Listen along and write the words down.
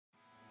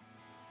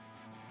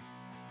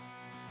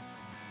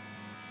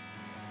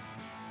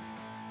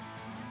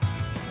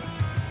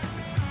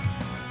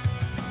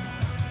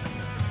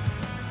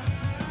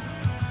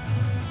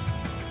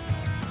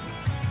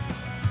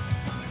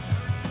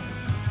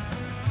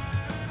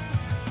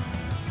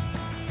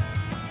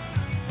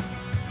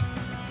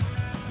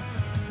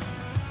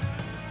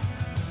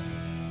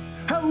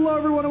Hello,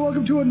 everyone, and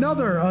welcome to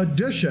another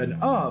edition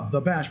of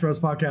the Bash Bros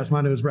Podcast. My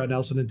name is Brad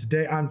Nelson, and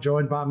today I'm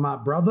joined by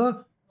my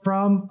brother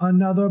from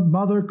another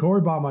mother,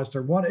 Corey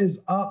Baumeister. What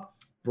is up,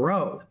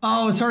 bro?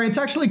 Oh, sorry. It's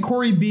actually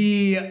Corey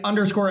B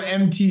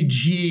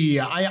 _MTG.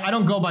 I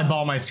don't go by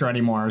Baumeister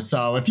anymore.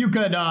 So if you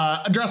could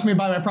address me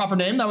by my proper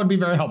name, that would be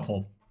very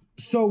helpful.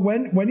 So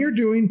when you're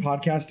doing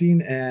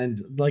podcasting and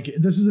like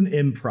this is an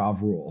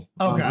improv rule.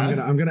 Okay.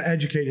 I'm gonna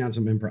educate you on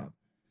some improv.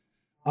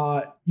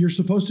 You're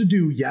supposed to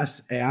do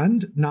yes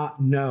and,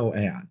 not no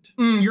and.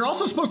 You're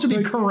also supposed to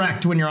be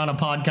correct when you're on a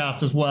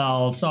podcast as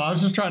well. So I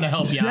was just trying to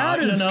help you out.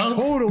 That is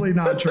totally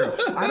not true.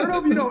 I don't know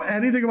if you know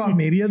anything about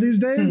media these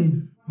days,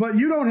 but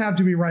you don't have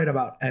to be right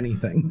about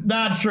anything.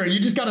 That's true. You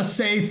just got to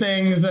say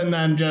things and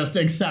then just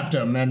accept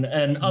them,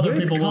 and other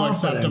people will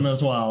accept them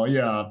as well.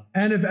 Yeah.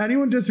 And if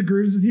anyone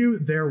disagrees with you,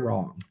 they're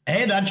wrong.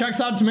 Hey, that checks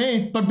out to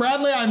me. But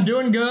Bradley, I'm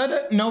doing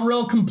good. No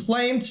real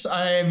complaints.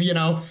 I've,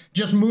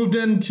 just moved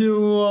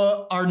into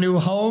our new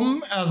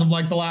home as of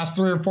like the last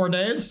 3 or 4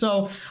 days.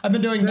 So I've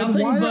been doing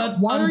nothing but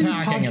why are you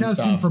unpacking and podcasting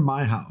stuff. from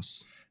my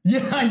house?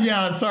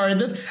 Yeah. Sorry.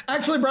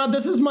 Actually, Brad,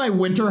 this is my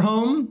winter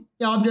home.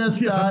 I'm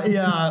just,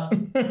 yeah.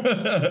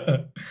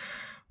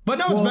 But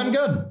no, it's been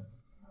good.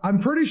 I'm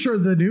pretty sure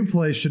the new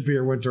place should be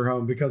your winter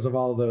home because of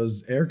all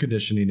those air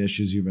conditioning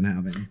issues you've been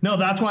having. No,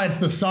 that's why it's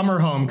the summer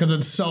home, because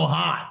it's so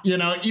hot.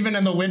 Even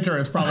in the winter,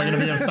 it's probably going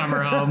to be a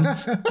summer home.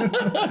 That's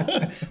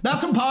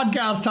a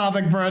podcast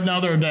topic for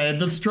another day.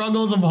 The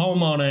struggles of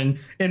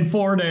homeowning in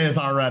 4 days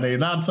already.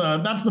 That's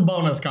the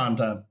bonus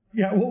content.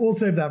 Yeah, we'll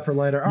save that for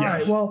later. All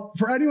right. Well,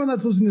 for anyone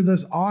that's listening to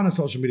this on a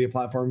social media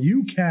platform,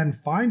 you can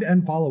find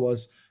and follow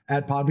us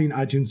at Podbean,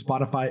 iTunes,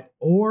 Spotify,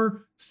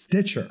 or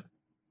Stitcher.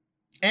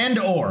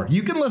 Or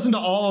you can listen to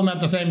all of them at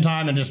the same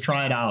time and just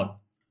try it out.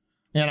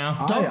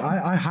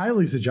 I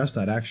highly suggest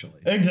that,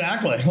 actually.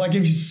 Exactly. Like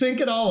if you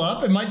sync it all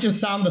up, it might just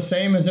sound the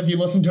same as if you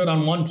listen to it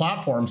on one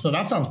platform. So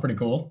that sounds pretty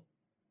cool.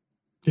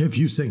 If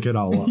you sync it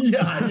all up.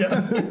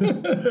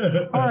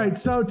 Yeah. All right.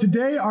 So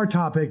today our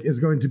topic is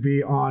going to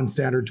be on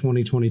Standard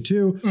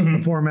 2022,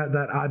 a format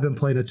that I've been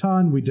playing a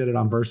ton. We did it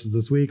on Versus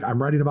this week.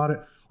 I'm writing about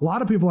it. A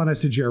lot of people on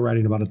SCG are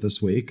writing about it this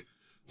week.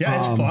 Yeah,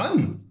 it's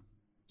fun.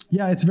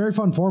 Yeah, it's a very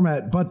fun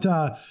format. But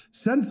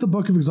since the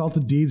Book of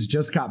Exalted Deeds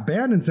just got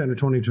banned in Standard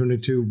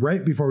 2022,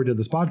 right before we did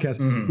this podcast,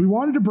 we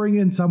wanted to bring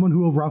in someone who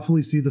will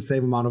roughly see the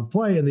same amount of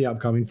play in the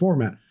upcoming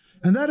format.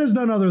 And that is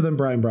none other than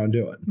Brian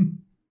Braun-Duin.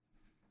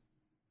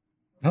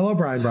 Hello,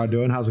 Brian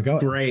Braun-Duin. How's it going?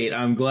 Great.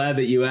 I'm glad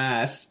that you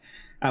asked.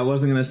 I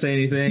wasn't going to say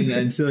anything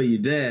until you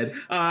did.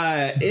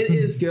 It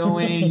is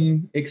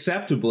going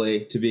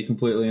acceptably, to be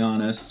completely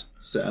honest.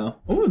 So,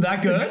 oh,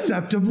 that good?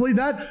 Acceptably?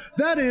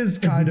 That is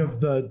kind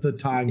of the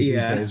times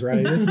these days,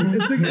 right?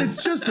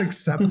 It's just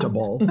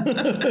acceptable.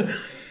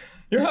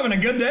 You're having a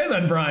good day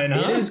then, Brian,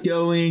 huh? It is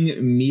going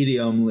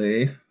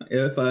mediumly,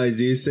 if I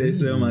do say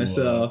so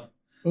myself.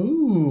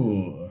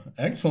 Ooh,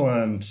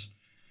 excellent.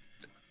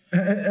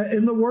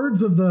 In the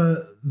words of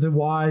the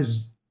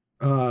wise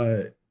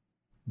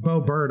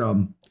Bo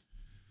Burnham,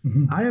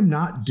 I am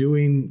not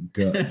doing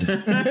good.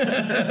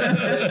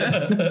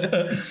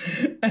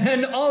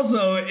 And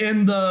also,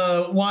 in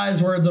the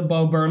wise words of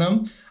Bo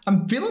Burnham,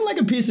 I'm feeling like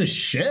a piece of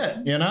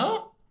shit,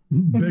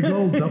 Big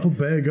old duffel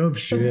bag of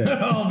shit.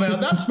 Oh, man,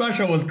 that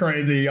special was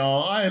crazy,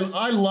 y'all.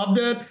 I loved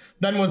it,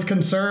 then was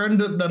concerned,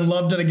 then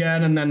loved it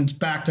again, and then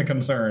back to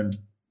concerned.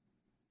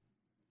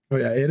 Oh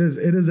yeah, it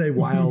is a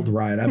wild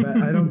ride.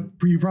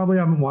 You probably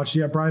haven't watched it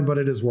yet, Brian, but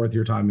it is worth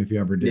your time if you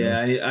ever do.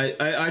 Yeah,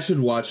 I should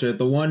watch it.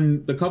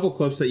 The couple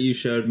clips that you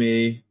showed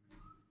me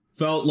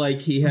felt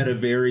like he had a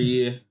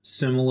very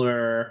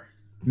similar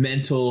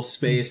mental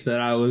space that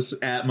I was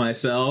at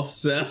myself,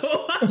 so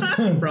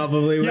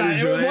probably would enjoy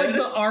it. It was like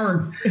the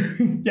arc.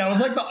 Yeah, it was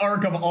like the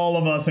arc of all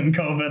of us in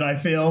COVID, I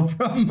feel,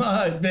 from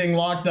being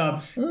locked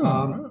up.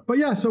 But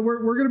yeah, so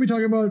we're going to be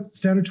talking about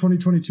Standard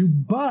 2022.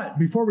 But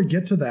before we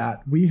get to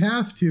that, we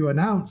have to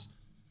announce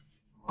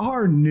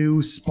our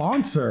new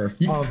sponsor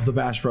of the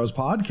Bash Bros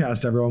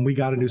podcast, everyone. We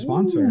got a new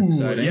sponsor.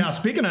 Ooh, yeah,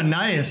 speaking of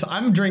nice,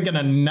 I'm drinking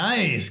a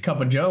nice cup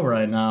of Joe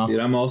right now.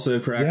 Dude, I'm also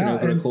cracking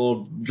open a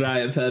cold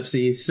Giant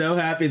Pepsi. So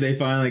happy they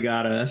finally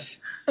got us.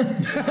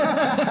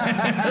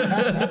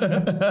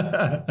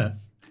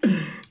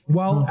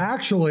 Well,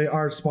 actually,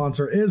 our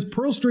sponsor is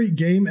Pearl Street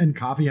Game and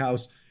Coffee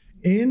House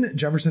in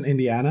Jefferson,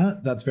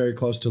 Indiana. That's very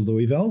close to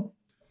Louisville.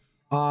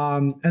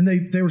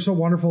 And they were so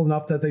wonderful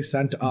enough that they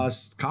sent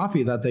us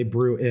coffee that they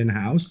brew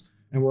in-house,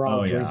 and we're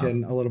all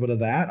drinking a little bit of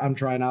that. I'm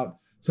trying out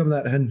some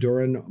of that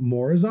Honduran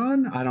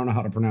Morazan. I don't know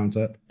how to pronounce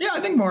it. Yeah, I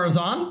think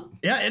Morazan.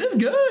 Yeah, it is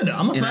good.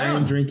 I'm a fan. I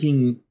am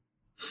drinking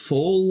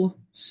Full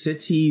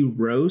City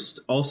Roast.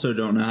 Also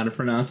don't know how to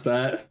pronounce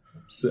that.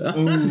 So.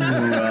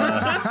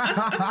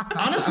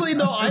 Honestly,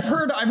 though, I've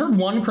heard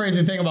one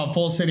crazy thing about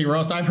Full City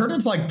Roast. I've heard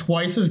it's like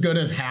twice as good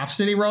as Half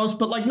City Roast,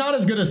 but like not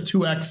as good as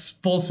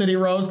 2X Full City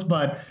Roast.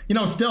 But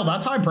still,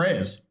 that's high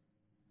praise.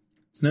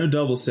 It's no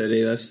double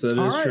city. That is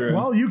true.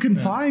 Well, you can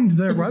find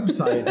their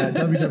website at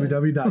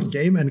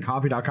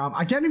www.gameandcoffee.com.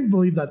 I can't even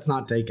believe that's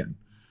not taken.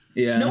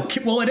 Yeah. No,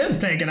 well, it is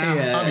taken out,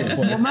 Yeah.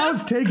 obviously. Well, now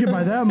it's taken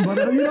by them, but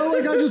I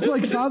just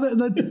saw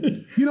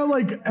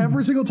that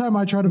every single time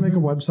I try to make a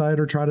website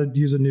or try to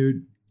use a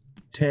new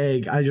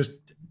tag, I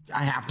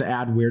have to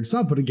add weird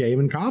stuff, but a game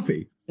and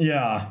coffee.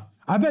 Yeah.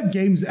 I bet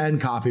games and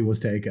coffee was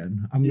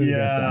taken. I'm going to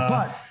guess that.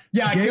 But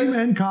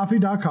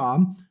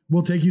gameandcoffee.com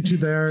will take you to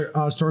their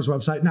store's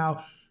website.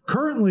 Now,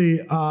 currently,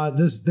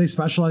 they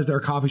specialize their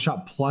coffee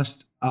shop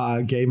plus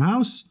game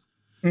house.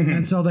 Mm-hmm.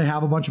 And so they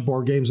have a bunch of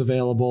board games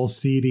available,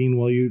 seating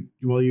while you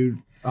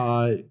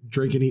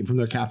drink and eat from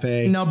their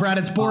cafe. No, Brad,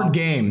 it's board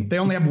game. They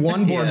only have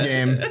one board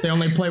game. They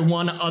only play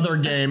one other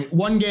game,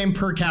 one game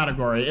per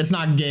category. It's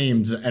not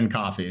games and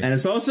coffee. And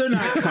it's also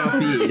not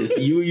coffees.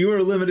 You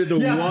are limited to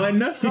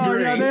one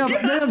Sorry, drink. yeah,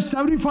 they have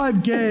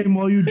 75 game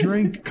while you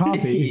drink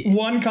coffee.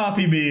 One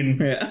coffee bean.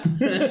 Yeah.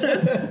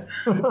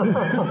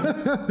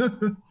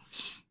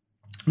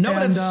 No,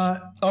 but it's...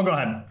 go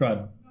ahead. Go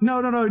ahead.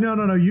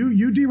 No.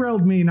 You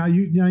derailed me. Now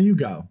you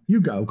go.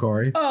 You go,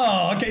 Corey.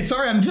 Oh, okay.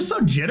 Sorry, I'm just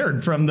so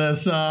jittered from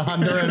this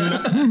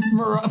Honduran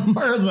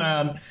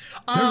Marzan.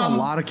 There's a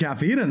lot of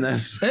caffeine in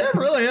this. It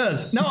really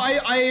is. No,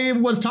 I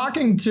was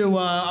talking to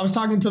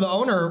the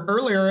owner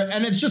earlier,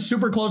 and it's just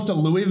super close to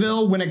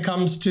Louisville when it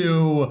comes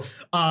to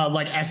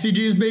like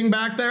SCGs being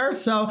back there.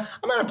 So I'm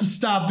gonna have to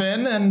stop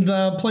in and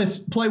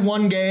play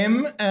one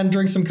game and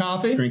drink some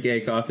coffee. Drink a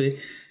coffee.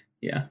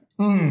 Yeah.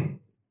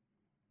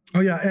 Oh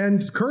yeah,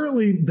 and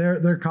currently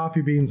their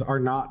coffee beans are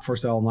not for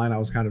sale online. I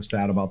was kind of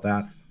sad about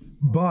that,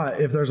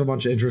 but if there's a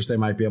bunch of interest, they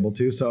might be able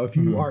to. So if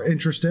you are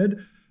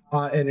interested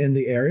and in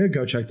the area,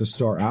 go check the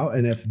store out.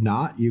 And if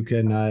not, you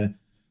can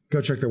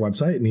go check their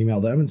website and email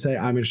them and say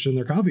I'm interested in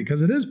their coffee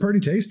because it is pretty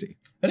tasty.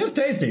 It is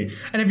tasty.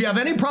 And if you have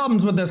any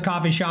problems with this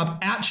coffee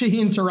shop, at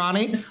Shaheen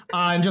Sarani,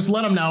 and just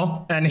let him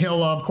know, and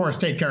he'll, of course,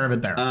 take care of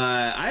it there.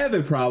 I have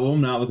a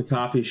problem, not with the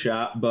coffee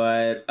shop,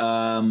 but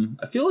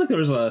I feel like there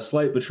was a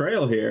slight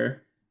betrayal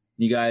here.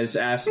 You guys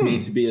asked me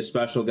to be a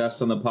special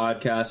guest on the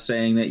podcast,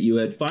 saying that you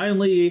had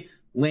finally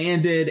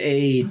landed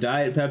a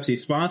Diet Pepsi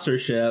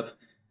sponsorship.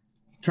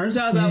 Turns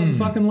out that was a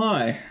fucking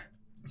lie.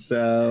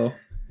 So...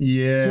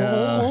 Yeah.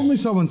 Well, only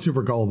someone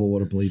super gullible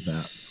would have believed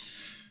that.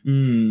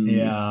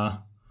 Yeah.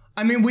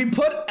 I mean, we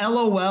put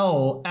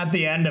LOL at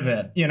the end of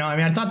it.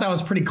 I thought that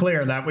was pretty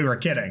clear that we were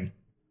kidding.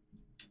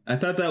 I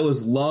thought that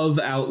was love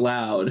out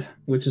loud,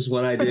 which is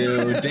what I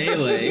do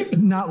daily.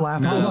 Not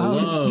laugh out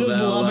loud.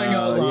 Just loving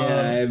out loud.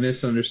 Yeah, I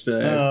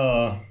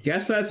misunderstood.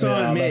 Guess that's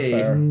on me.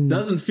 That's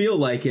Doesn't feel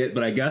like it,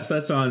 but I guess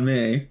that's on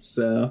me.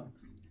 So.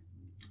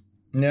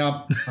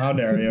 Yep. How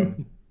dare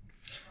you?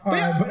 All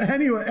right, but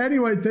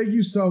anyway, thank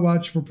you so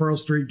much for Pearl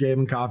Street Game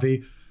and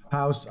Coffee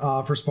House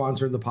for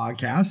sponsoring the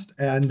podcast,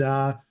 and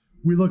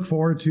we look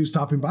forward to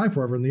stopping by if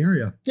we're ever in the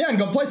area. Yeah, and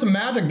go play some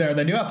Magic there.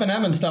 They do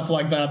FNM and stuff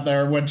like that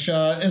there, which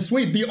is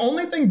sweet. The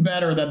only thing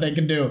better that they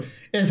can do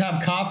is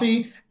have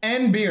coffee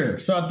and beer.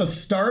 So at the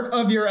start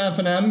of your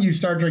FNM, you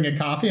start drinking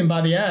coffee, and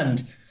by the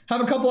end,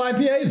 have a couple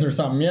IPAs or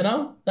something,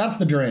 That's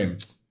the dream.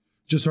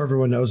 Just so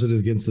everyone knows, it is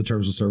against the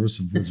terms of service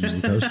of Wizards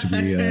of the Coast to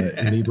be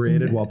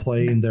inebriated while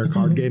playing their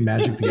card game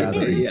Magic the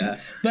Gathering. Yeah.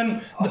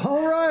 Then,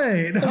 all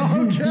right.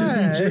 Okay.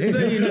 Just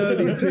so you know,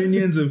 the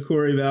opinions of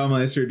Corey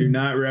Baumeister do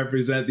not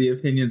represent the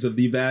opinions of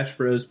the Bash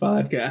Bros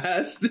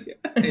podcast.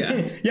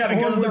 Yeah,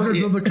 because the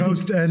Wizards of the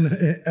Coast and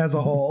as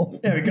a whole.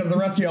 Yeah, because the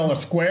rest of y'all are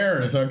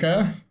squares,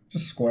 okay?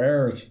 Just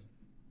squares.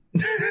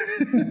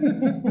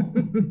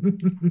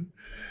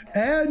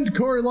 And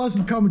Corey lost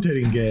his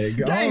commentating gig.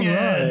 Dang it!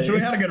 Right. So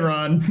we had a good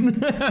run.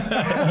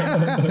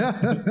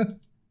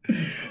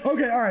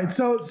 Okay, all right.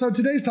 So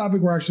today's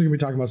topic, we're actually going to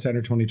be talking about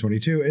Standard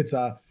 2022. It's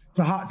a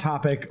hot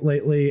topic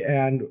lately,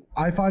 and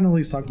I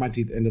finally sunk my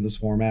teeth into this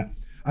format.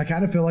 I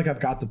kind of feel like I've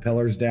got the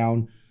pillars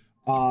down,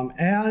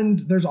 and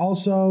there's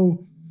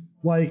also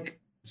like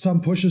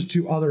some pushes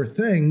to other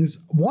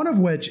things. One of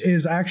which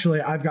is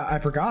actually I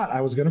forgot.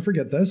 I was going to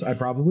forget this. I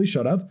probably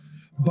should have,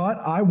 but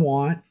I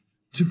want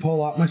to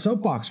pull out my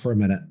soapbox for a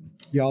minute.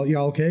 Y'all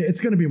okay? It's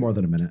going to be more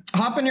than a minute.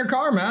 Hop in your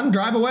car, man.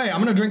 Drive away.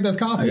 I'm going to drink this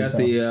coffee. I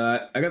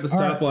got the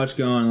stopwatch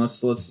going.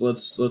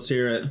 Let's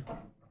hear it.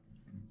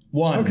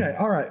 1. Okay.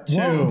 All right. 2.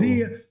 Well,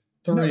 3.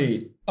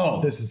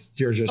 This is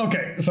you're just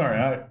okay.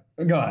 Sorry.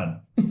 Go ahead.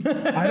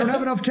 I don't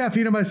have enough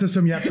caffeine in my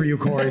system yet for you,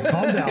 Corey.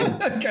 Calm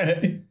down.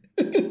 Okay.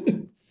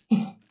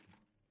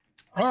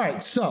 All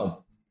right.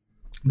 So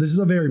this is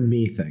a very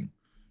me thing,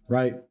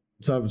 right?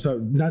 So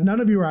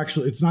none of you are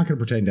actually. It's not going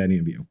to pertain to any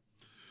of you.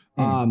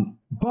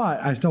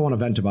 But I still want to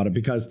vent about it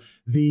because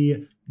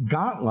the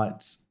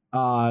gauntlets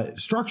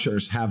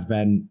structures have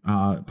been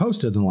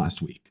posted in the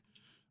last week.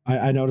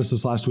 I noticed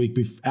this last week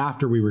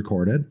after we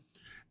recorded.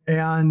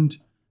 And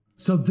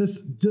so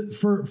this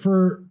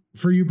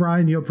for you,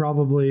 Brian, you'll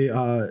probably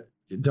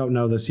don't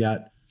know this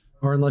yet,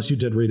 or unless you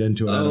did read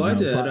into it. I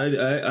did.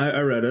 I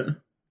read it.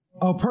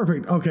 Oh,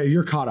 perfect. Okay,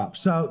 you're caught up.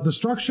 So the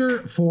structure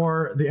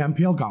for the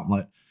MPL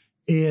Gauntlet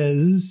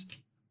is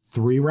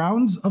 3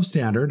 rounds of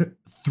standard,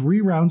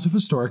 3 rounds of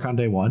historic on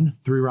day 1,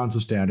 3 rounds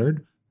of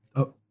standard,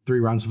 3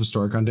 rounds of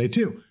historic on day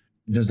 2.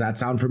 Does that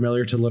sound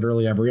familiar to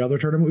literally every other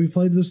tournament we've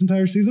played this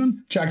entire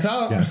season? Checks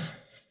out. Yes.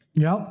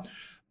 Yep.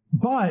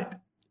 But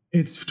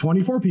it's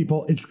 24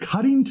 people. It's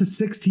cutting to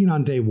 16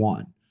 on day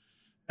 1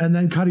 and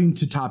then cutting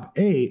to top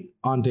 8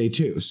 on day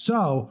 2.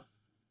 So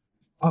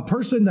a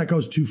person that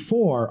goes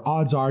 2-4,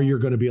 odds are you're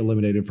going to be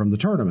eliminated from the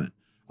tournament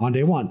on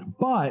day 1.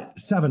 But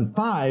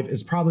 7-5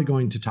 is probably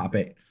going to top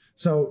 8.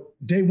 So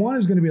day 1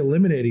 is going to be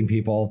eliminating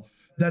people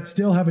that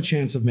still have a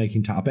chance of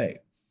making top 8.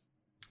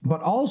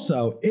 But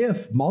also,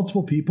 if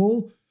multiple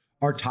people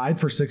are tied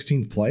for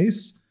 16th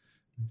place,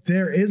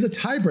 there is a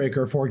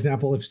tiebreaker. For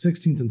example, if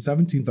 16th and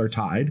 17th are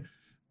tied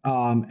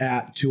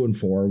at 2 and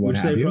 4, what which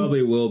have you. Which they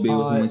probably will be with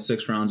only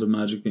 6 rounds of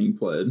Magic being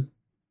played.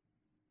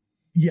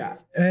 Yeah,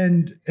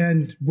 and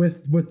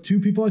with 2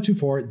 people at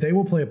 2-4, they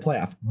will play a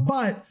playoff.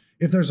 But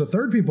if there's a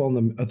third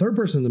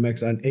person in the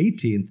mix on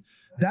 18th,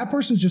 that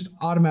person's just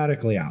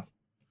automatically out.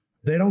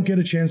 They don't get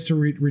a chance to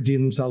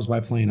redeem themselves by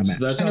playing a match.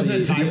 So that's And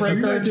is it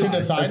tiebreaker to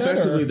decide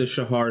effectively it? the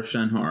Shahar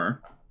Shenhar.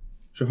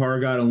 Shahar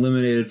got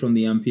eliminated from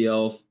the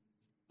MPL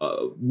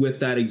with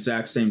that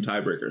exact same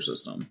tiebreaker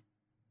system.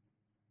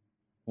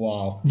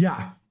 Wow.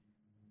 Yeah.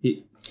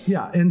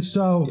 And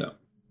so,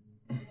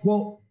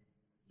 well,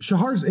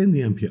 Shahar's in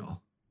the MPL.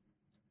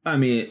 I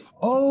mean,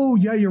 oh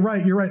yeah, you're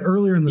right.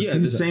 Earlier in the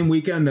season, the same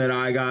weekend that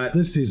I got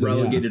this season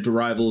relegated to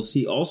Rivals,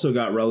 he also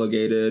got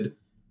relegated.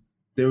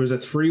 There was a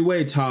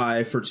 3-way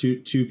tie for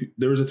two.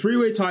 There was a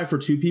 3-way tie for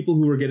 2 people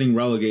who were getting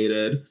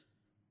relegated.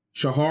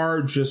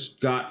 Shahar just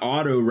got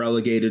auto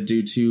relegated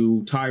due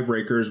to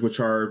tiebreakers,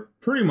 which are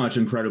pretty much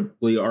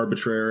incredibly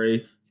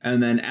arbitrary.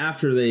 And then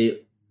after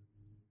they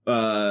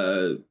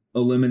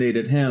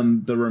eliminated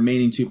him, the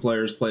remaining 2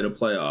 players played a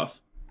playoff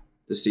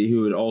to see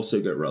who would also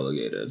get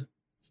relegated.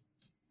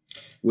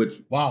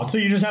 Wow. So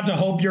you just have to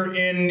hope you're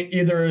in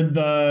either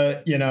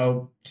the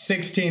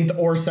 16th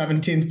or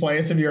 17th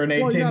place if you're an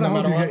 18th. Well, you gotta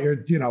hope you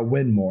get your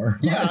win more.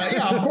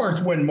 Yeah, of course,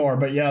 win more.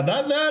 But yeah,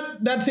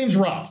 that seems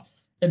rough.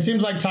 It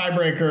seems like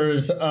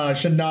tiebreakers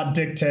should not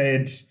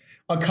dictate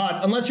a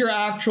cut unless you're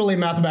actually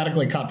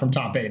mathematically cut from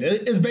top 8.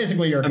 Is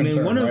basically your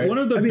concern. One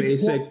of the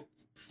basic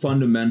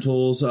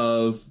fundamentals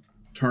of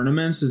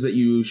tournaments is that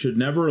you should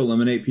never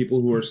eliminate people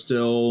who are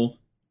still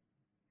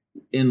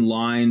in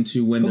line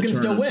to win the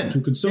tournament. Who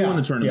can still win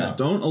the tournament. Yeah.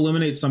 Don't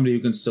eliminate somebody who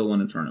can still win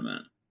a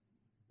tournament.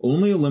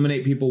 Only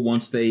eliminate people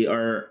once they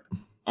are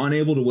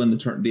unable to win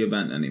the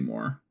event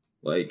anymore.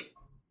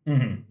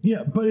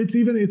 Yeah, but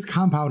it's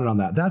compounded on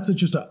that. That's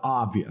just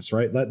obvious,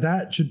 right?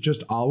 That should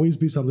just always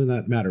be something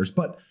that matters.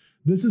 But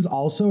this is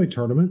also a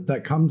tournament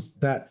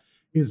that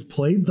is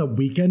played the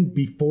weekend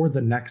before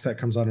the next set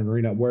comes on in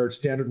Arena, where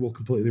standard will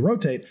completely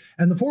rotate,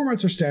 and the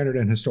formats are standard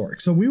and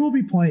historic. So we will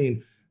be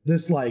playing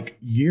this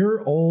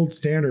year-old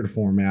standard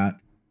format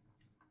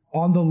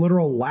on the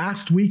literal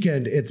last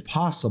weekend it's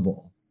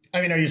possible.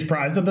 I mean, are you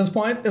surprised at this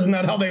point? Isn't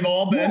that how they've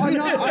all been?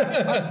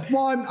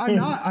 Well,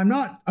 I'm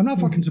not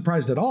fucking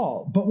surprised at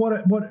all. But what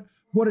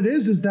it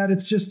is that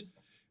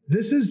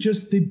this is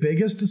just the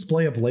biggest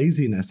display of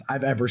laziness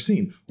I've ever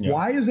seen. Yeah.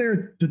 Why is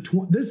there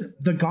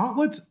the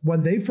gauntlets?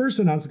 When they first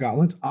announced the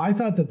gauntlets, I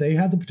thought that they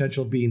had the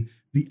potential of being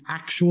the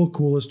actual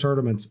coolest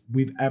tournaments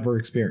we've ever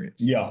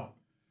experienced. Yeah.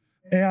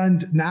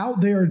 And now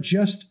they are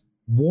just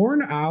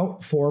worn out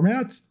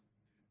formats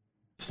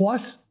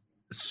plus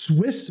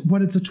Swiss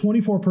when it's a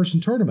 24-person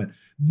tournament.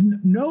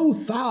 No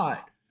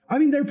thought. I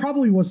mean, there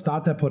probably was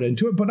thought that put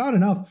into it, but not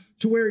enough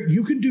to where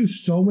you can do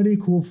so many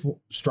cool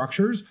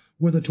structures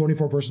with a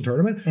 24-person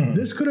tournament.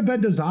 This could have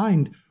been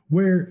designed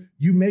where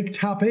you make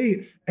top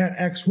 8 at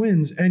X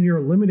wins and you're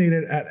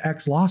eliminated at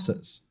X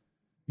losses,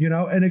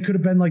 and it could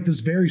have been this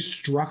very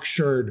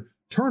structured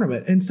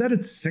tournament. Instead,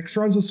 it's 6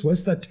 rounds of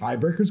Swiss that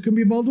tiebreakers can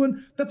be involved in.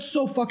 That's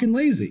so fucking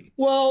lazy.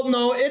 Well,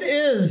 no, it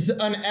is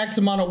an X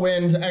amount of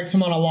wins, X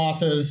amount of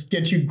losses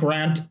get you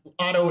grant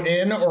auto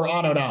in or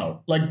autoed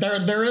out.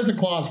 There is a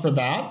clause for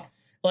that.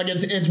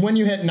 It's when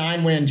you hit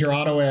 9 wins, you're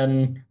auto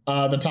in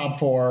the top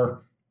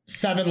 4.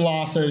 7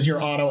 losses,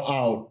 you're auto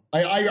out.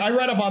 I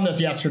read up on this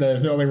yesterday.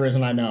 Is the only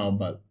reason I know,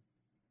 but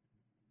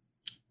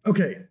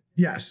okay,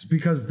 yes,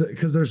 because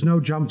there's no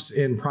jumps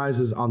in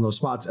prizes on those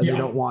spots, and they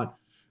don't want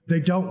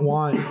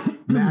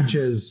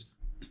matches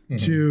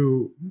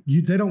to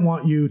you. They don't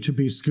want you to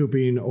be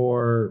scooping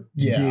or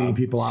beating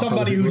people out.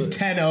 Somebody who's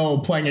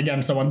 10-0 playing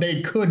against someone,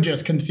 they could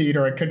just concede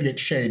or it could get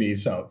shady.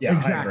 So yeah,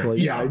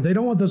 exactly. Yeah, they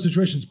don't want those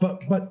situations.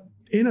 But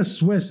in a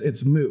Swiss,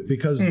 it's moot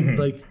because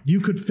you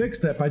could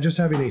fix that by just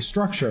having a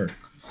structure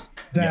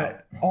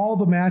that all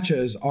the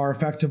matches are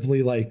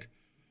effectively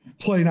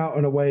playing out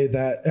in a way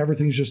that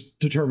everything's just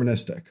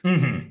deterministic.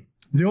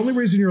 The only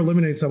reason you're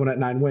eliminating someone at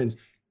 9 wins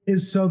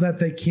is so that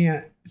they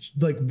can't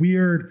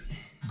weird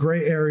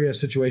gray area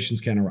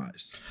situations can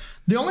arise.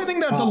 The only thing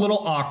that's a little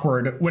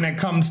awkward when it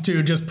comes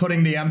to just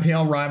putting the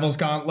MPL Rivals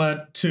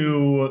Gauntlet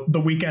to the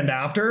weekend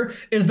after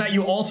is that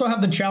you also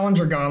have the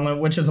Challenger Gauntlet,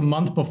 which is a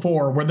month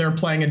before, where they're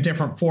playing a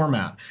different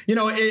format. You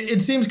know,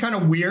 it seems kind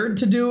of weird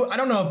to do. I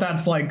don't know if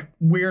that's like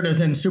weird as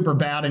in super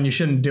bad and you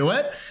shouldn't do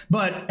it,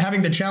 but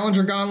having the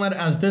Challenger Gauntlet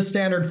as this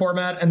standard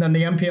format and then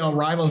the MPL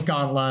Rivals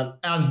Gauntlet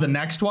as the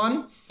next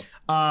one,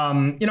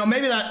 you know,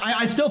 maybe that,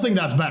 I still think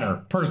that's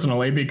better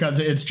personally, because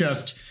it's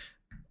just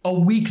a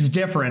week's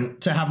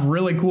different to have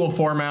really cool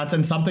formats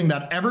and something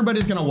that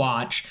everybody's going to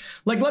watch.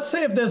 Like, let's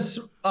say if this,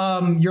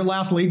 your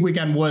last league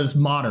weekend was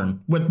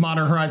Modern, with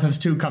Modern Horizons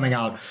 2 coming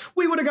out,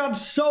 we would have got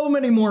so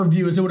many more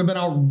views. It would have been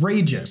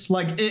outrageous.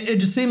 Like, it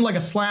just seemed like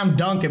a slam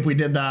dunk if we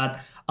did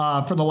that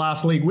for the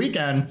last league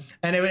weekend.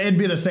 And it'd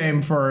be the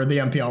same for the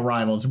MPL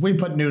Rivals. If we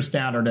put new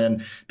standard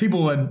in,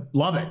 people would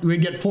love it.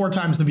 We'd get 4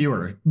 times the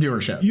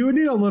viewership. You would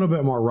need a little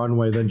bit more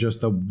runway than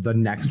just the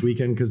next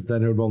weekend, because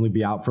then it would only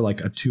be out for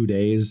like 2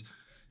 days.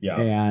 Yeah.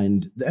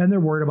 And they're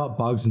worried about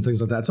bugs and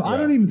things like that. So I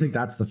don't even think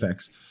that's the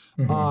fix.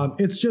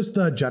 It's just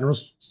the general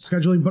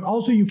scheduling, but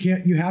also you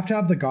have to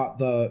have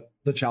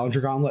the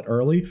Challenger Gauntlet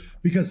early,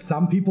 because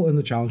some people in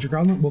the Challenger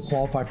Gauntlet will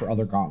qualify for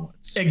other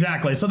gauntlets.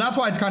 Exactly. So that's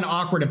why it's kind of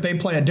awkward if they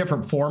play a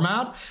different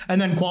format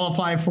and then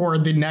qualify for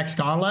the next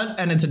gauntlet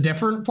and it's a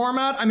different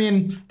format. I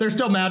mean, they're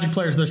still Magic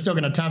players. They're still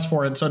going to test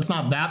for it. So it's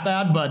not that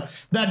bad, but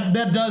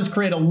that does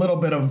create a little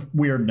bit of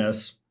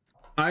weirdness.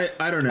 I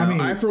don't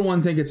know. I for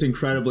one think it's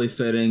incredibly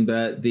fitting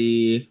that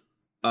the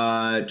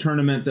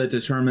tournament that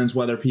determines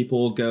whether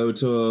people go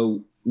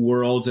to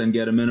Worlds and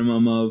get a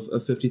minimum of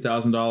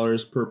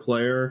 $50,000 per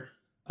player.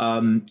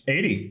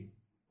 80,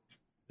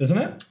 isn't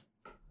it?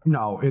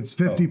 No, it's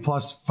 50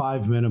 plus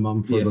 5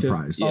 minimum for the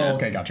prize. Oh,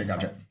 okay,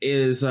 gotcha.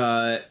 Is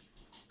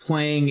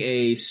playing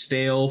a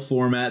stale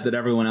format that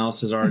everyone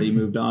else has already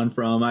moved on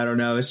from. I don't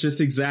know. It's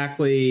just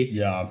exactly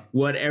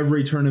what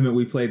every tournament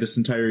we played this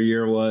entire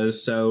year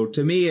was. So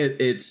to me,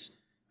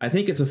 I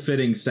think it's a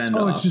fitting send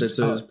off. It's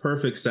a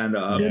perfect send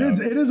off. It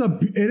is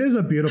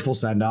a beautiful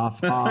send off.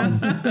 It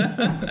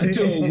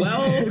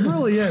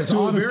really is. To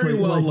honestly, a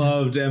very well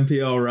loved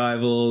MPL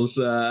Rivals.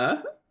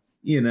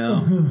 You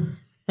know,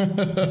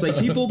 it's like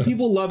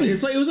people love it.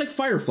 It was like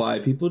Firefly.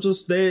 People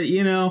just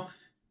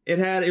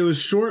it was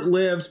short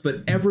lived,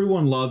 but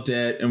everyone loved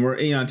it, and we're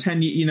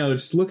 10.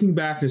 Just looking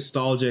back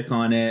nostalgic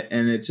on it,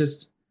 and it's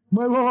just.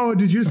 Wait,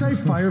 did you say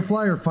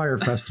Firefly or Fire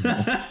Festival?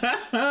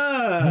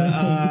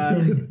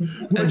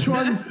 Which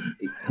one?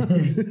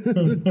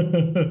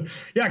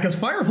 Yeah, because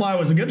Firefly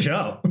was a good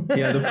show.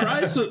 Yeah, the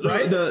prize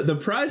right? the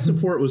prize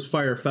support was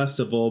Fire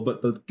Festival,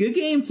 but the good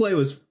gameplay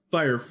was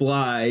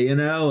Firefly.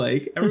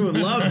 Like everyone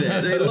loved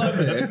it. They loved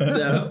it.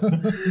 So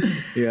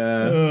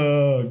yeah.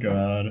 Oh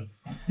God.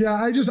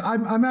 Yeah,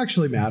 I'm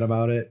actually mad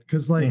about it,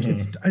 because like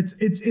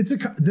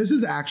this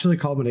is actually a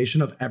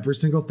culmination of every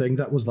single thing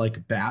that was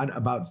like bad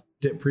about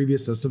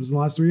previous systems in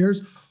the last 3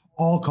 years,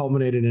 all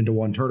culminated into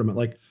one tournament.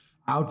 Like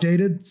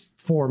outdated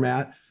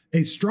format,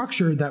 a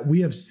structure that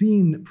we have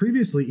seen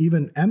previously.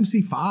 Even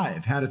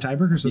MC5 had a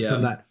tiebreaker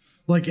system that,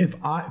 like,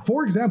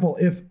 for example,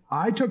 if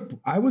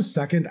I was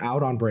second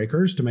out on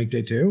breakers to make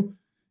day 2,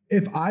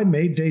 if I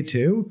made day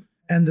 2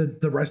 and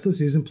the rest of the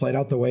season played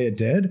out the way it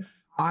did,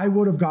 I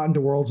would have gotten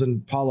to Worlds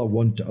and Paula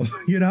wouldn't have,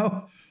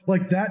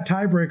 like that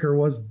tiebreaker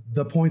was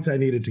the points I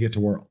needed to get to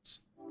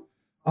Worlds.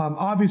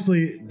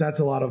 Obviously that's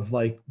a lot of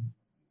like,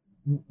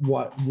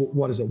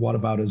 what is it?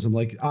 Whataboutism?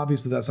 Like,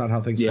 obviously that's not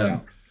how things play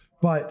out,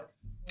 but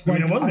like,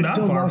 it wasn't that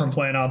far from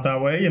playing out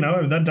that way.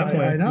 That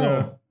definitely, I know.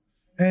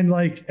 Yeah. And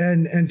like,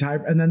 and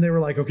then they were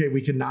like, okay,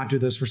 we could not do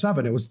this for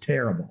 7. It was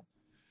terrible.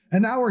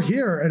 And now we're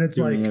here and it's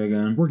like,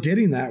 we're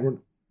getting that.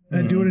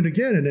 And doing it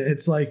again. And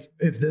it's like,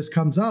 if this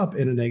comes up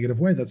in a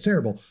negative way, that's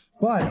terrible.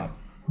 But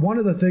one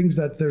of the things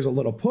that there's a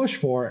little push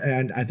for,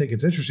 and I think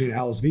it's interesting,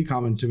 LSV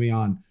commented to me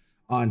on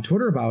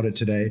Twitter about it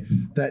today,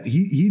 that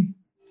he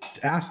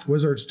asked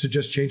Wizards to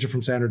just change it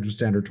from standard to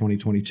standard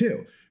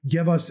 2022.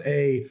 Give us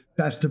a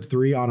best of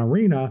 3 on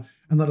Arena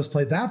and let us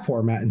play that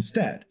format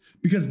instead.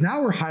 Because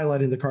now we're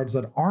highlighting the cards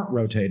that aren't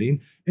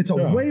rotating. It's a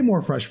way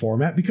more fresh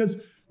format,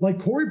 because like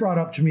Corey brought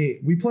up to me,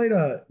 we played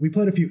a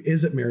few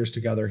Izzet mirrors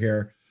together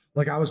here.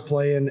 Like I was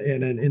playing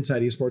in an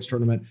Inside Esports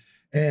tournament,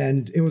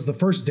 and it was the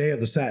first day of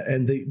the set,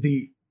 and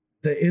the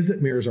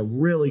Izzet mirrors are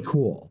really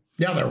cool.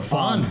 Yeah, they're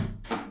fun.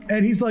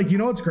 And he's like,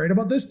 what's great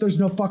about this? There's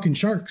no fucking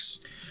sharks.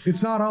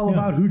 It's not all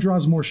about who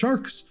draws more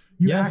sharks.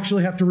 You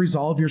actually have to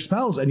resolve your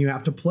spells, and you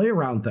have to play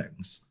around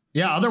things.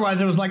 Yeah, otherwise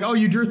it was like, oh,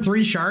 you drew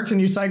 3 sharks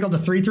and you cycled a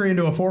 3/3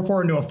 into a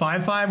 4/4 into a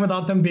 5/5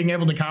 without them being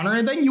able to counter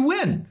anything. You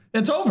win.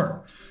 It's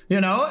over.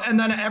 And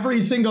then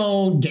every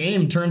single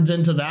game turns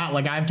into that.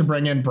 Like I have to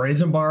bring in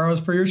Brazen Borrows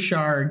for your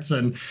sharks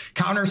and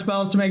counter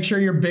spells to make sure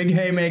your big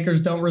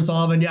haymakers don't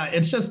resolve. And yeah,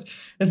 it's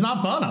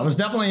not fun. I'm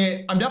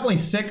definitely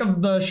sick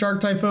of the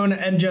Shark Typhoon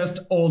and just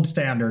old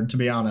standard, to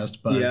be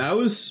honest. But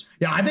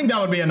I think that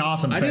would be an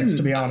awesome fix,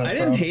 to be honest. I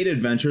didn't hate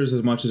Adventures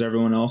as much as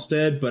everyone else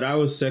did, but I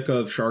was sick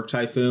of Shark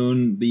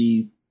Typhoon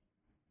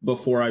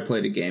before I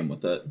played a game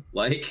with it.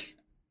 Like,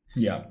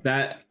 Yeah.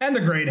 That And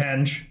the Great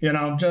Henge,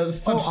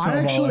 just such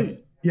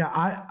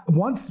I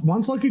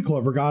once Lucky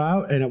Clover got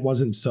out and it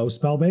wasn't so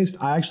spell based,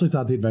 I actually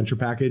thought the adventure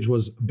package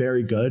was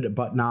very good,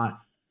 but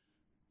not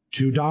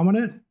too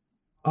dominant.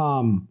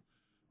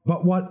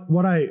 But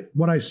what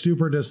I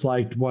super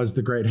disliked was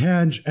the Great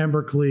Henge,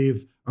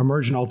 Embercleave,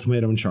 Emergent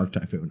Ultimatum, and Shark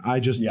Typhoon.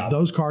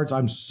 Those cards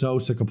I'm so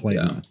sick of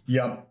playing with.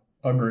 Yep.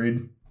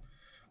 Agreed.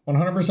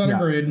 100%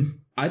 agreed.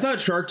 I thought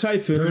Shark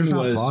Typhoon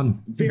was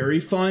very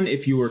fun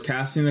if you were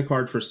casting the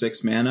card for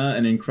 6 mana,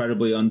 and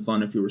incredibly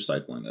unfun if you were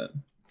cycling it.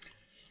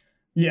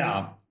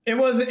 Yeah. It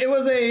was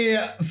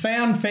a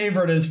fan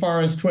favorite as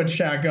far as Twitch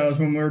chat goes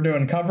when we were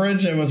doing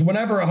coverage. It was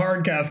whenever a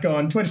hard cast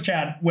going, Twitch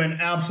chat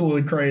went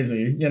absolutely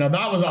crazy.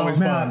 That was always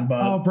fun.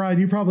 But Brian,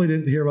 you probably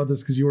didn't hear about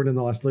this because you weren't in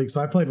the last league. So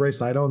I played Ray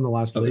Saito in the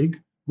last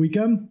league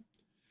weekend,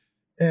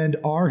 and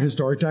our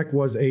historic deck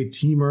was a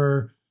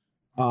teamer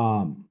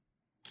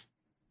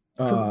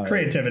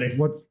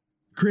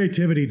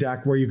creativity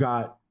deck where you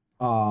got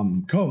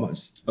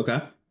comas.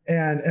 Okay.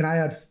 And I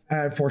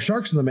had 4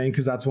 sharks in the main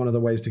because that's one of the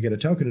ways to get a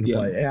token into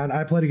play. And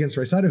I played against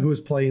Ray Saito, who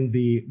was playing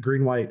the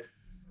green-white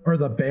or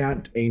the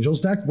Bant Angels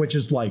deck, which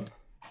is like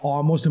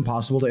almost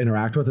impossible to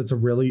interact with. I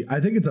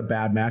think it's a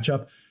bad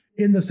matchup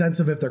in the sense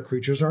of if their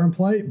creatures are in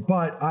play.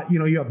 But,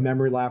 you have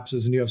memory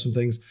lapses and you have some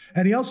things.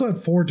 And he also had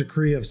 4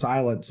 Decree of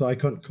Silence, so I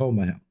couldn't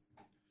coma him.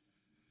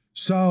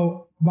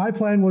 So my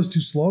plan was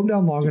to slow him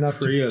down long enough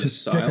to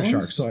stick a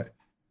shark.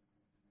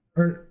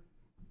 Or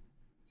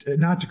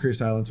not Decree of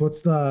Silence.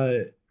 What's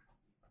the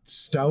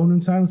Stone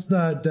and Silence?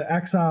 The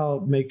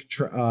exile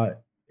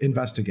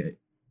investigate.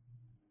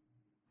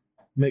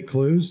 Make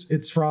clues.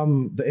 It's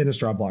from the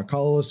Innistrad block.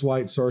 Colorless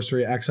white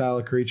sorcery, exile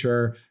a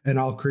creature, and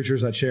all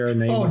creatures that share a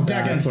name. Oh,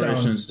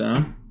 Declaration in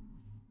Stone.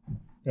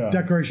 Yeah.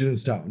 Declaration in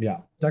Stone. Yeah.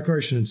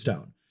 Declaration in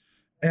Stone.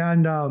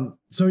 And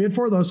so he had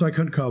 4 of those, so I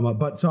couldn't coma.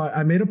 But so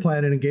I made a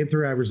plan, and in game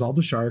 3, I resolved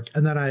the shark,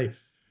 and then I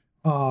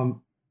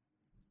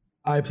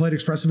played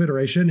Expressive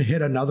Iteration,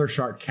 hit another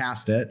shark,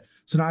 cast it.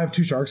 So now I have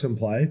 2 sharks in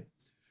play.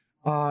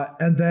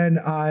 And then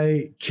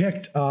I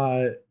kicked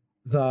the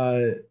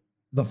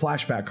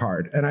flashback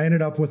card, and I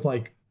ended up with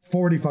like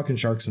 40 fucking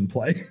sharks in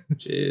play.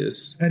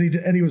 Jeez. and he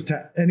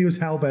was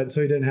hellbent,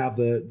 so he didn't have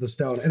the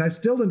stone. And I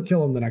still didn't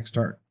kill him the next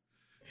turn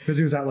because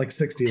he was at like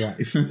 60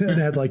 life and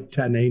had like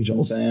 10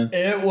 angels.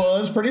 It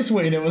was pretty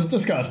sweet. It was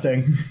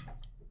disgusting.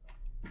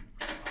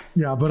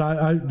 Yeah, but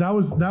I that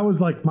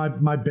was like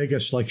my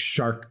biggest like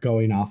shark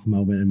going off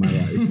moment in my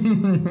life.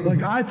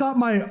 Like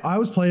I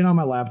was playing on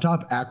my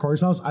laptop at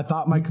Corey's house. I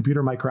thought my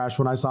computer might crash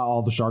when I saw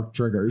all the shark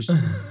triggers.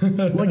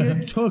 Like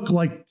it took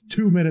like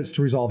 2 minutes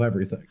to resolve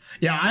everything.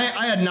 Yeah,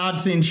 I had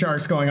not seen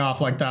sharks going off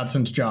like that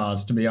since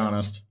Jaws, to be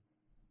honest.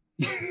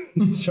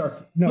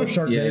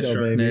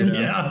 Sharknado, baby.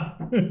 Yeah.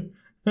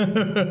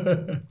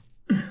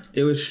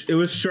 It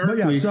was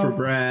Shark Week for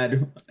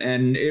Brad,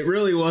 and it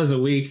really was a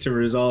week to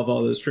resolve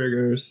all those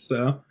triggers.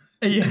 So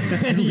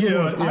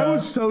I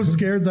was so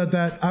scared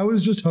that I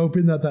was just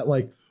hoping that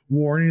like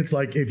warning. It's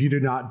like if you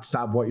do not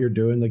stop what you're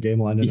doing, the game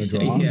will end in a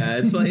draw. Yeah,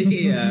 it's like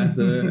I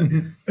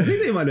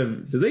think they might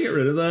have. Did they get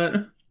rid of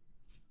that?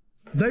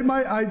 They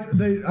might. I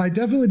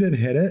definitely didn't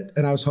hit it,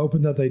 and I was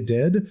hoping that they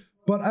did.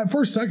 But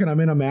for a second, I'm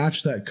in a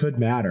match that could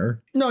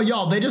matter. No,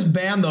 y'all, they just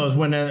banned those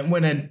when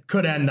it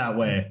could end that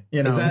way.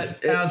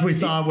 As we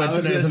saw with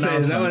today's announcement.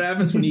 Is that what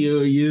happens when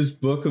you use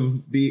Book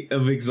of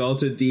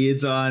Exalted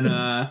Deeds on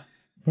a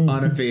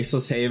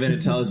Faceless Haven?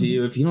 It tells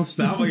you if you don't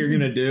stop what you're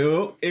gonna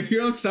do, if you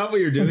don't stop what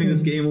you're doing,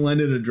 this game will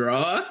end in a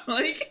draw.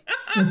 Like,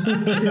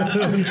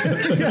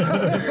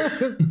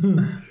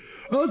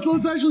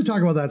 let's actually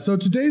talk about that. So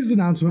today's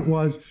announcement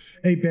was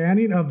a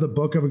banning of the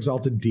Book of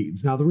Exalted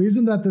Deeds. Now, the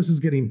reason that this is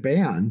getting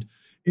banned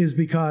is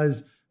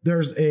because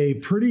there's a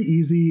pretty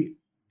easy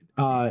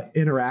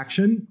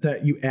interaction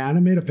that you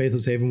animate a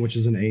Faithless Haven, which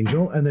is an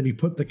angel, and then you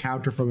put the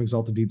counter from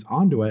Exalted Deeds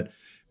onto it,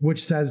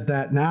 which says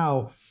that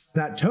now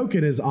that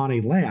token is on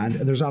a land,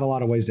 and there's not a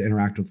lot of ways to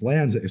interact with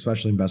lands,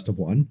 especially in Best of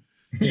One,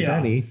 if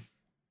any.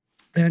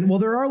 And well,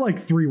 there are like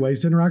 3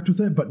 ways to interact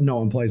with it, but no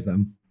one plays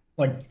them.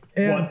 What?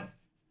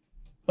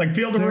 Like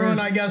Field of Ruin,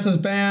 I guess, is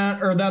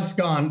banned, or that's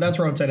gone. That's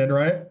rotated,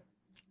 right?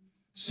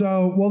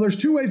 So, well, there's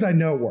 2 ways I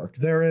know work.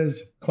 There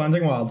is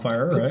Cleansing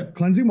Wildfire, right?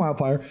 Cleansing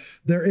Wildfire.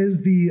 There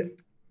is the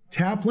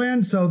tap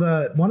land.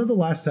 So one of the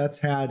last sets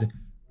had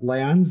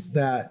lands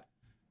that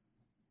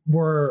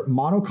were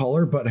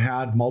monocolor but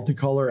had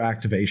multicolor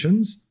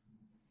activations.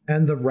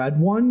 And the red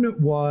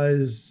one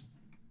was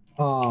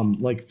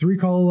like 3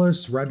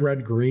 colorless,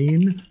 red,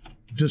 green,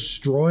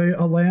 destroy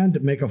a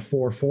land, make a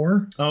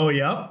 4/4. Oh,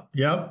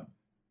 yep.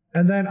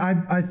 And then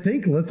I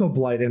think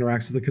Lithoblight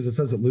interacts with it because it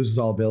says it loses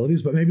all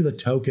abilities, but maybe the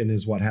token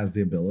is what has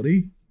the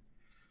ability.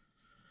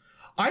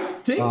 I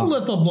think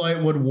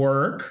Lithoblight would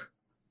work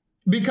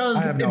because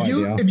if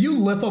you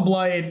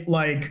Lithoblight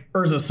like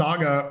Urza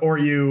Saga or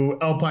you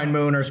Alpine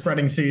Moon or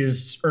Spreading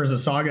Seas Urza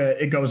Saga,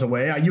 it goes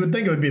away. You would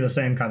think it would be the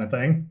same kind of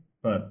thing,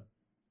 but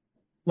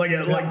I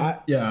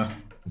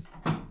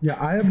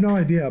have no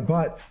idea.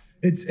 But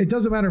it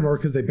doesn't matter more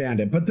because they banned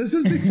it. But this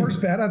is the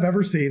first ban I've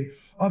ever seen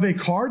of a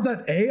card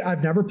that A,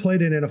 I've never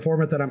played in a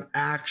format that I'm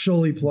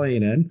actually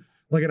playing in.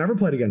 Like I never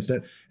played against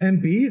it.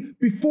 And B,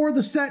 before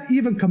the set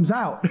even comes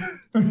out.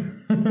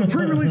 The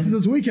pre-release is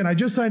this weekend. I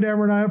just signed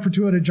Amber and I up for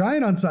Two-Headed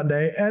Giant on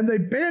Sunday, and they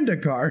banned a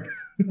card.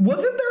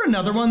 Wasn't there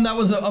another one that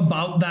was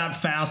about that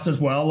fast as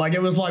well? Like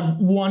it was like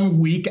 1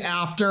 week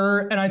after,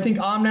 and I think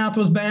Omnath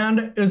was banned.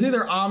 It was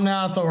either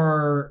Omnath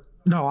or...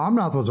 No,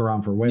 Omnath was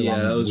around for way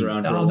longer. Yeah, it was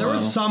around for a while. There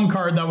was some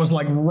card that was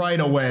like right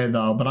away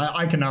though, but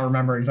I cannot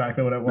remember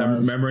exactly what it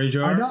was. Memory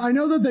jar? I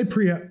know that they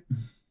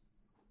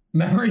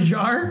Memory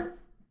jar?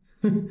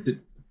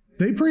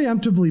 They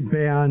preemptively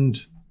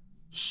banned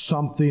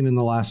something in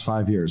the last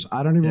 5 years.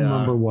 I don't even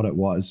remember what it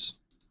was.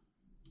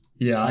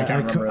 Yeah, I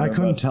can't remember. I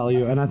couldn't tell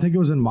you, and I think it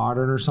was in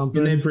Modern or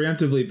something. And they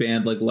preemptively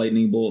banned like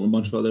Lightning Bolt and a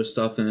bunch of other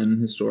stuff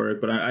in Historic,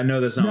 but I know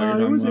that's not what you're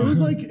talking about. It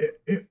was like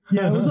it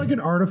was like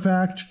an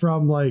artifact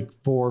from like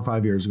 4 or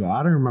 5 years ago.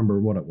 I don't remember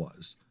what it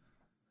was.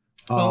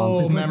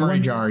 Memory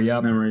jar.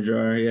 Yep, Memory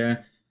jar. Yeah.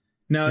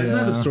 Now, isn't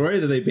that the story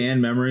that they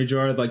banned Memory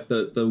Jar like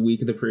the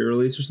week of the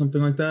pre-release or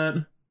something like that?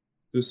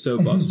 It was so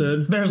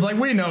busted. There's like,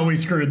 we know we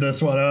screwed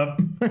this one up.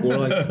 Or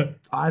like,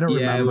 I don't remember.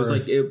 Yeah, it was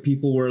like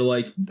people were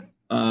like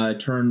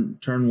turn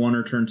 1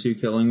 or turn 2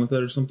 killing with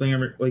it or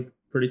something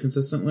pretty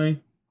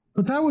consistently.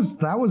 But that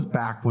was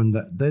back when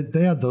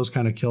they had those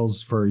kind of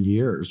kills for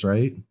years,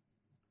 right?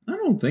 I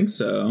don't think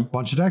so.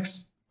 Bunch of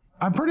decks.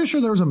 I'm pretty sure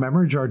there was a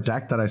Memory Jar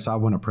deck that I saw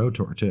win a Pro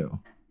Tour too.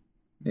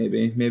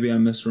 Maybe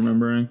I'm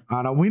misremembering.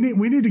 I don't know. We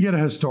need to get a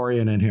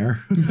historian in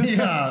here.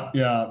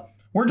 Yeah.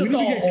 We're just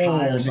all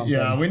old.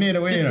 Yeah, we need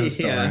a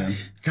historian. Yeah.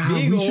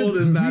 God, we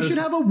should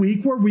have a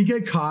week where we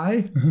get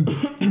Kai.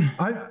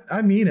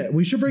 I mean it.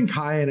 We should bring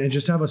Kai in and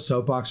just have a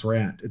soapbox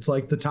rant. It's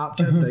like the top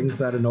 10 things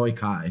that annoy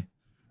Kai.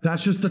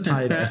 That's just the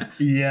title.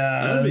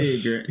 Yeah,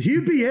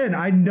 he'd be in.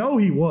 I know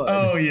he would.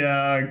 Oh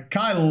yeah,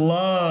 Kai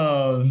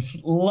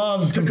loves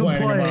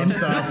complaining about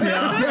stuff.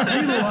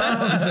 Yeah, he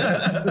loves it.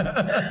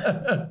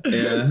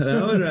 Yeah,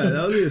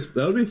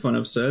 that would be a fun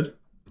episode.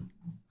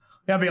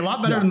 Yeah, it'd be a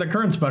lot better than the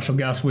current special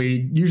guest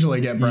we usually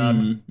get,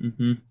 Brad.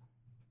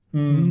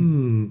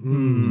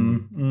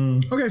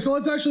 Okay, so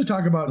let's actually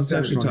talk about.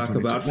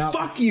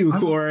 Fuck you,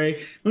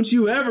 Corey! Don't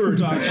you ever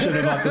talk shit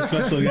about the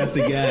special guest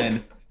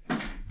again.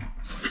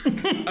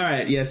 All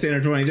right, yeah,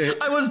 Standard 22.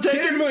 I was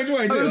taking Standard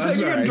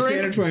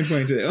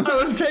 2022. I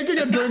was taking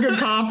a drink of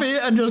coffee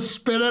and just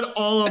spit it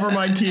all over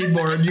my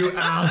keyboard, you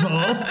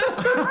asshole.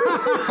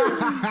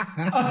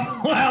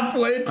 I laughed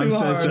way too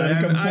hard. Sorry.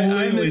 And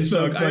completely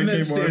soaked my I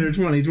meant keyboard. Standard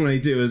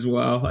 2022 as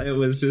well. It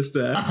was just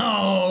a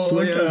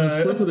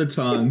slip of the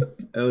tongue.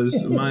 It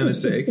was my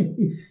mistake.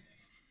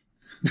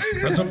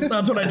 That's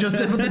what I just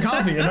did with the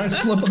coffee, and I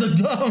slip of the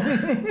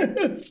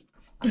tongue.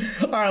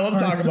 All right, let's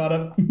talk about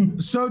it.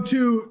 So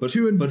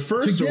but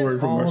first, a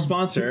word from our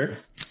sponsor.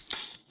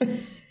 All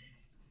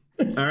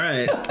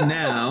right,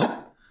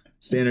 now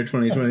Standard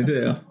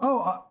 2022.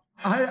 Oh,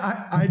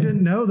 I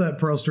didn't know that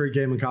Pearl Street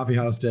Game and Coffee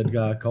House did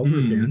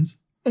Cobra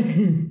cans. I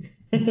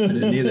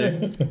didn't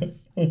either.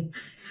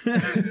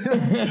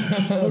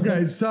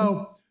 Okay,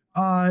 so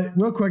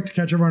real quick to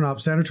catch everyone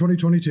up, Standard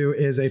 2022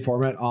 is a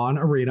format on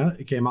Arena.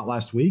 It came out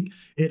last week.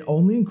 It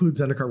only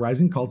includes Zendikar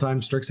Rising,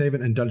 Kaldheim,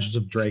 Strixhaven, and Dungeons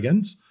of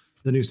Dragons.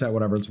 The new set,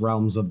 whatever, it's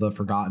Realms of the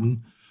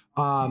Forgotten.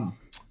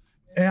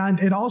 And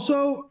it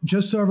also,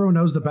 just so everyone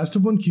knows, the best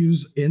of 1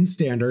 queues in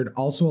Standard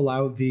also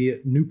allow the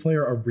new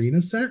player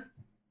Arena set.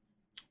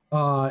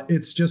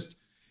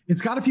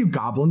 It's got a few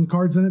Goblin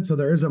cards in it, so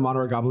there is a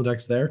mono Goblin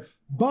decks there.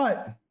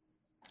 But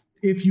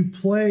if you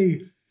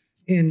play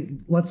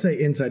in, let's say,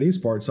 Inside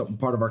Esports, so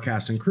part of our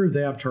cast and crew,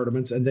 they have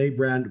tournaments, and they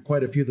ran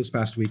quite a few this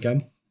past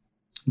weekend.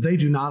 They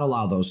do not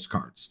allow those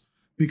cards,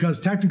 because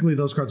technically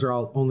those cards are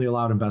all only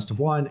allowed in best of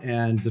 1,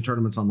 and the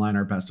tournaments online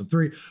are best of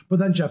 3. But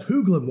then Jeff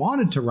Hooglin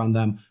wanted to run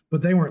them,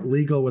 but they weren't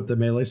legal with the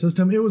melee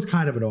system. It was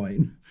kind of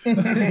annoying.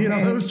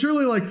 It was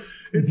truly like,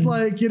 it's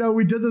like,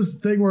 we did this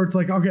thing where it's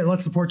like, okay,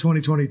 let's support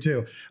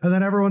 2022. And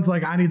then everyone's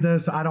like, I need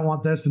this, I don't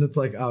want this. And it's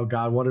like, oh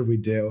God, what did we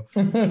do?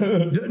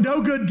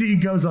 No good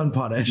deed goes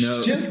unpunished.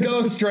 No. Just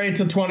go straight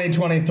to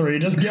 2023.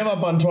 Just give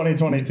up on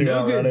 2022 No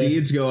already. Good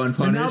deeds go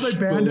unpunished. And now they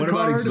banned but what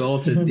about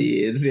Exalted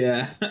Deeds?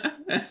 Yeah.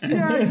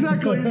 Yeah,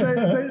 exactly.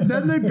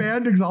 Then they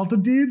banned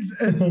Exalted Deeds,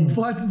 and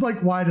Flats is like,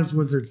 why does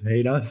Wizards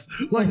hate us?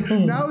 Like,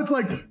 now it's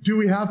like, do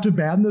we have to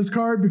ban this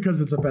card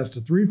because it's a best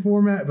of 3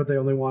 format, but they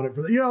only want it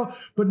for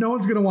but no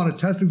one's going to want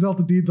to test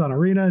Exalted Deeds on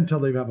Arena until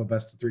they have a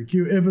best of 3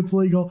 queue if it's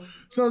legal.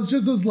 So it's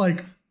just this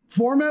like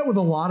format with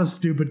a lot of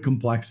stupid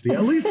complexity.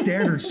 At least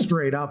Standard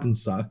straight up and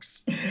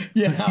sucks.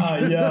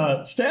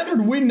 Yeah.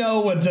 Standard, we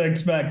know what to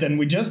expect, and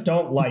we just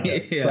don't like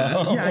it. Yeah,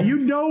 so. Yeah, you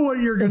know what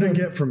you're going to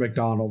get from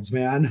McDonald's,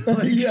 man.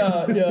 Like,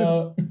 yeah.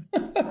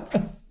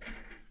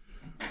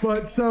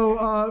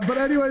 But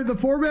anyway, the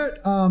format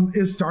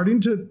is starting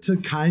to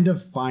kind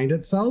of find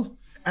itself,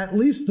 at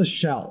least the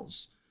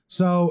shells.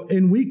 So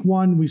in week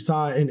 1, we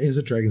saw an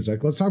Izzet Dragons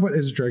deck. Let's talk about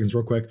Izzet Dragons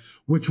real quick,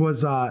 which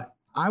was, I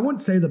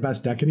wouldn't say the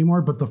best deck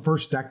anymore, but the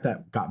first deck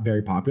that got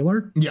very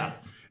popular. Yeah.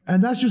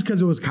 And that's just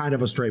because it was kind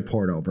of a straight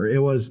port over.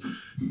 It was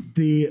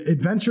the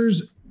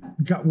adventures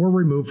were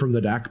removed from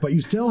the deck, but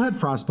you still had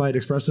Frostbite,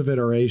 Expressive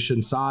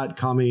Iteration, saw it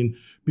coming,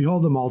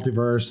 Behold the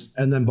Multiverse,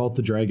 and then both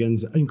the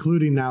dragons,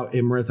 including now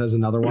Imrith as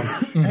another one,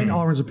 and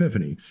Alrund's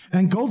Epiphany.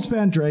 And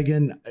Goldspan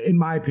Dragon, in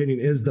my opinion,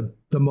 is the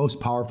most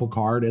powerful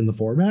card in the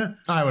format.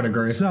 I would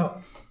agree.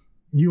 So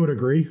you would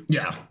agree?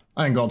 Yeah.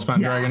 I think Goldspan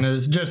Dragon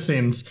just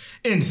seems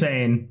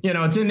insane. You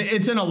know, it's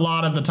in a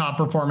lot of the top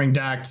performing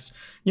decks,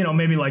 you know,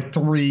 maybe like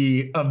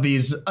 3 of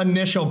these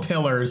initial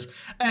pillars,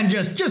 and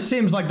just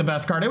seems like the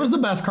best card. It was the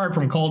best card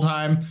from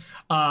Kaldheim,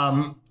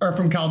 or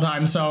from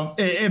Kaldheim, so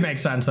it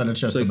makes sense that it's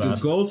just the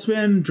best.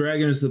 Goldspan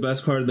Dragon is the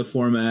best card in the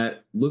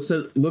format.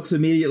 Looks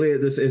immediately at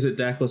this Izzet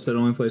deck list that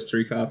only plays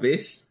 3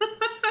 copies.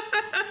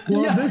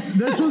 Well,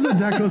 this was a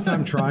deck list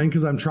I'm trying,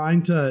 because I'm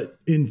trying to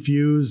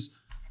infuse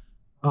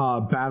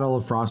Battle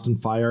of Frost and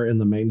Fire in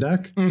the main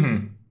deck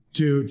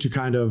to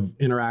kind of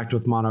interact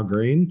with mono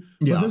green.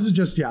 Yeah. But this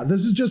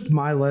is just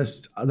my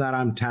list that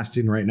I'm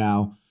testing right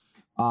now.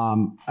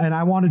 And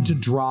I wanted to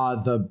draw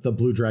the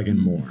blue dragon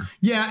more.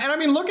 Yeah, and I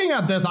mean, looking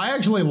at this, I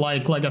actually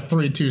like a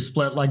 3-2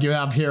 split like you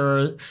have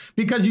here,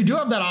 because you do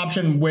have that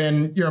option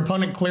when your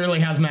opponent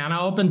clearly has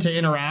mana open to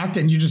interact,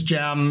 and you just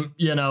jam,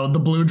 you know, the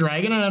blue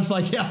dragon, and it's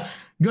like, yeah,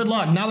 good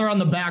luck. Now they're on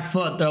the back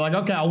foot. They're like,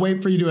 okay, I'll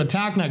wait for you to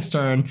attack next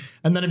turn.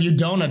 And then if you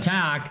don't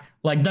attack,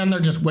 like, then they're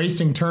just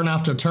wasting turn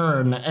after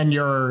turn, and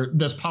you're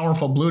this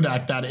powerful blue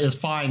deck that is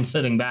fine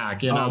sitting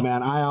back, you know? Oh,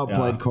 man, I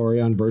outplayed Corey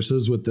on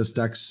Versus with this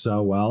deck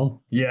so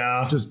well.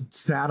 Yeah. Just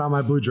sat on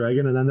my blue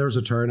dragon, and then there was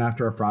a turn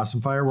after a Frost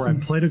and Fire where I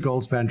played a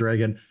Goldspan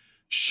Dragon,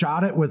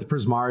 shot it with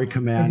Prismari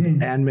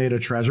Command, and made a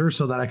treasure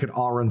so that I could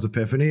Alrund's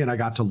Epiphany, and I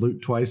got to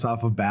loot twice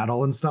off of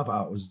battle and stuff.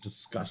 Oh, it was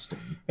disgusting.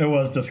 It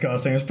was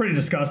disgusting. It was pretty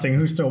disgusting.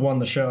 Who still won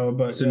the show?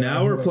 But so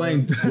now we're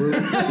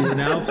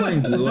now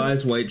playing Blue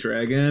Eyes White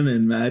Dragon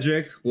and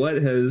Magic. What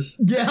has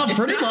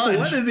pretty much.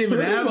 What is even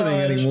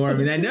happening anymore? I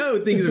mean, I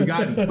know things have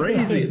gotten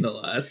crazy in the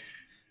last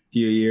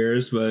few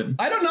years, but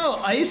I don't know.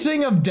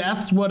 Icing of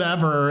Death's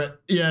whatever,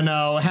 you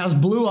know, has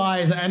blue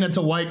eyes and it's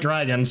a white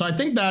dragon. So I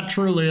think that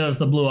truly is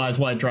the Blue Eyes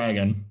White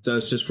Dragon. So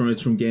it's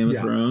from Game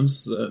of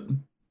Thrones.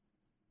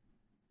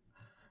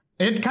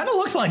 It kind of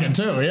looks like it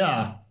too,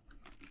 yeah.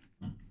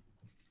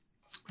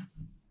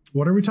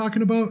 What are we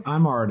talking about?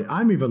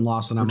 I'm even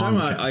lost, and I'm talking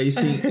about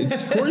icing.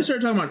 Corey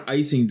started talking about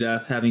Icing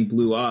Death having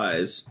blue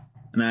eyes,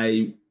 and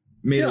I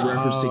made a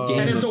reference to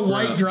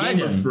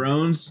Game of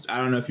Thrones. I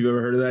don't know if you've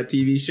ever heard of that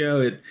TV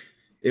show.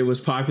 It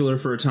was popular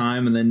for a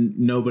time, and then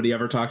nobody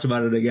ever talked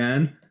about it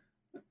again.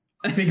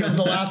 Because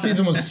the last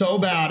season was so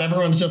bad,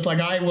 everyone's just like,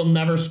 I will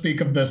never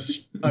speak of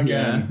this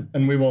again,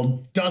 and we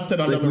will dust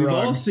it under the rug.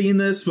 We've all seen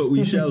this, but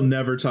we shall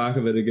never talk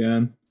of it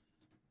again.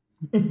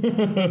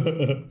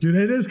 Dude,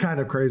 it is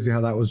kind of crazy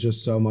how that was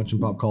just so much in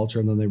pop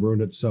culture, and then they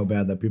ruined it so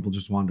bad that people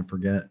just wanted to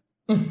forget.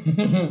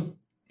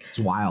 It's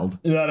wild.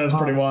 That is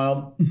pretty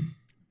wild.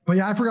 But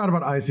yeah, I forgot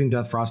about Icing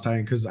Death Frost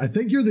Titan, because I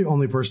think you're the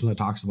only person that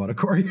talks about it,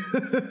 Corey.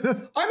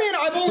 I mean,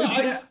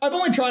 I've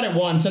only tried it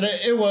once, and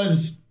it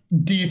was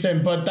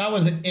decent, but that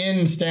was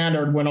in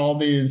Standard when all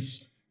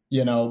these,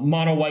 you know,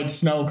 mono white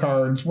snow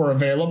cards were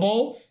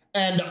available,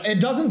 and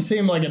it doesn't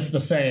seem like it's the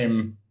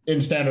same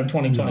in Standard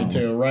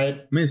 2022, right?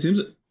 I mean, it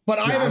seems. But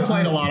I haven't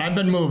played a lot. I've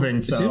been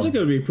moving. So it seems like it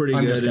would be pretty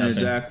good in a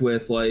deck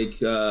with like,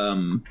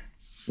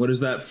 what is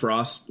that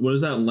Frost? What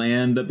is that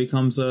land that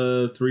becomes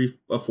a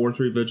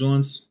 4/3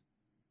 vigilance?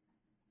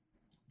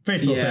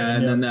 Faceless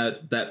and then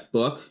that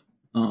book.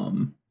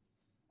 Book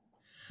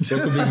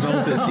of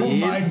Exalted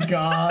Deeds. Oh my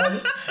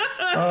god!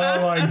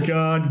 Oh my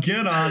god!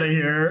 Get out of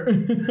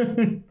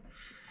here!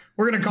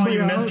 We're gonna call you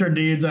Mr.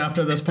 Deeds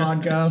after this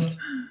podcast.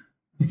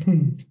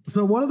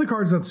 So one of the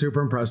cards that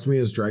super impressed me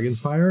is Dragon's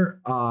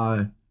Fire.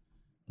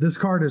 This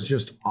card is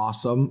just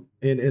awesome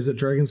in Izzet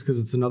Dragons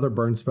because it's another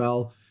burn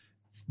spell,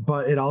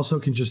 but it also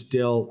can just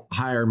deal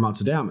higher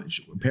amounts of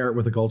damage. Pair it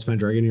with a Goldspan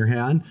Dragon in your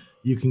hand,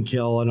 you can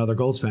kill another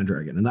Goldspan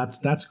Dragon, and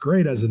that's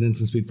great as an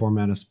instant speed 4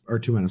 mana or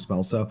 2 mana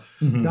spell. So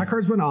that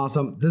card's been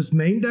awesome. This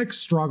main deck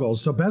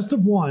struggles. So best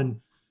of one,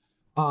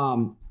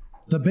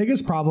 the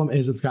biggest problem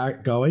it's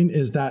got going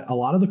is that a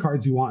lot of the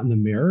cards you want in the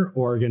mirror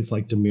or against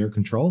like Dimir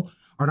control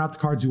are not the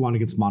cards you want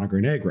against mono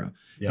green aggro.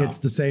 Yeah. It's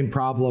the same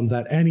problem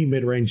that any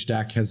mid-range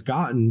deck has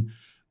gotten.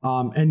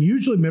 And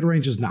usually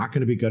mid-range is not going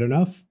to be good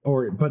enough,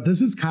 but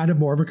this is kind of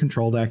more of a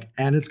control deck,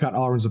 and it's got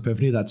Alrund's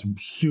Epiphany. That's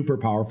super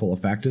powerful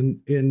effect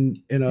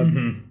in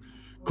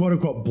a quote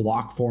unquote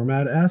block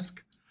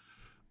format-esque.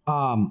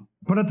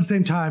 But at the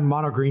same time,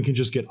 mono green can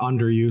just get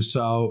under you.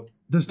 So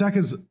this deck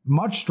is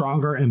much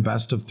stronger in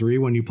best of 3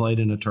 when you play it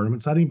in a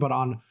tournament setting, but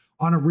on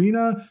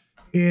arena,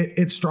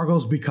 it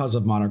struggles because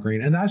of mono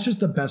green. And that's just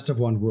the best of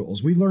 1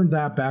 rules. We learned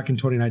that back in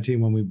 2019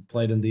 when we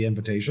played in the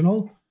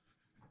Invitational,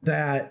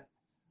 that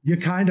you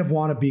kind of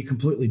want to be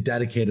completely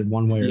dedicated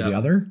one way or the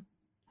other.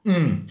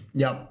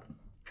 Yep.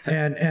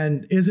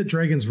 And Izzet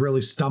Dragons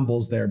really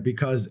stumbles there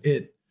because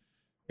it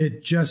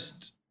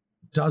just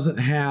doesn't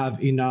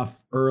have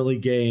enough early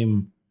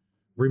game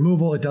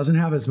removal. It doesn't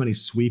have as many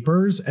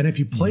sweepers. And if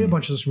you play a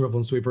bunch of this removal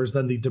and sweepers,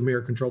 then the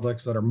Dimir control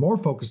decks that are more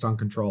focused on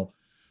control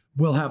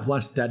will have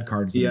less dead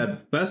cards. Yeah,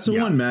 best of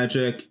one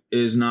Magic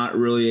is not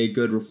really a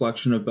good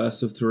reflection of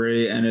best of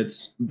three, and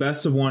it's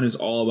best of one is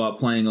all about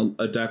playing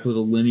a deck with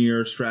a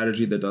linear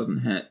strategy that doesn't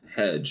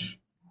hedge.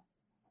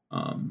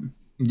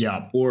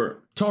 Yeah, or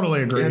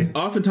totally agree. And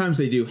oftentimes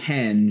they do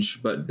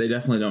henge, but they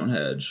definitely don't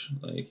hedge.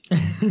 Like,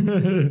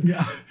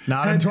 yeah,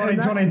 not in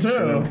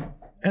 2022.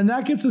 And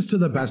that gets us to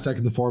the best deck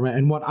in the format.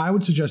 And what I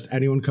would suggest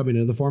anyone coming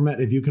into the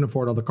format, if you can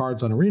afford all the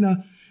cards on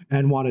Arena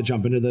and want to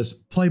jump into this,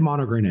 play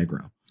mono green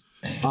aggro.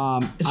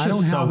 It's just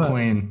don't so have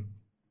clean.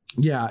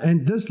 Yeah,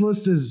 and this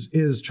list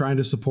is trying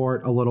to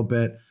support a little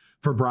bit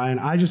for Brian.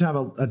 I just have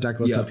a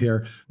deck list up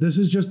here. This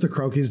is just the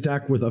Croaky's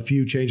deck with a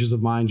few changes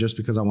of mine just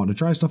because I want to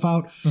try stuff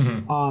out.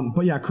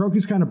 But yeah,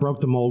 Croaky's kind of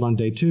broke the mold on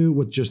day 2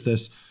 with just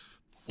this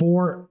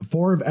four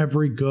of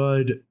every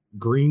good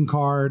green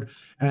card.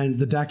 And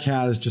the deck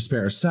has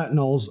Jaspera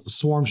Sentinels,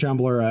 Swarm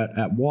Shambler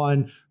at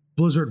 1,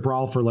 Blizzard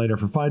Brawl for later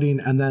for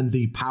fighting, and then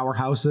the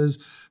powerhouses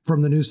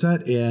from the new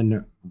set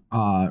in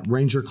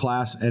Ranger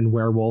Class and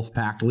Werewolf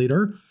Pact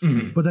Leader.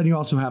 But then you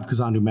also have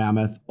Kazandu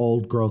Mammoth,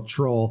 Old Growth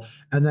Troll,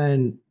 and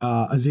then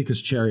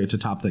Azika's Chariot to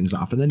top things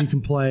off. And then you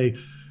can play,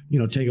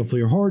 Tangle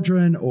Fleer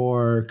Hordrin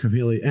or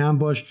Camellia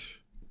Ambush.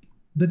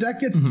 The deck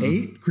gets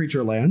 8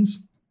 creature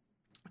lands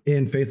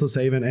in Faithless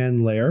Haven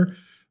and Lair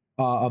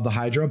of the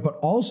Hydra, but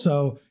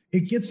also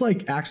it gets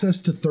like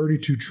access to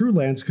 32 true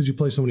lands because you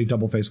play so many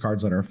double face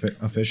cards that are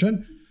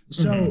efficient.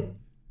 So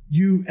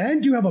you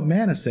have a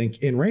mana sink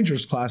in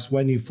Rangers Class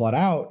when you flood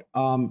out,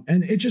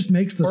 and it just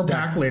makes the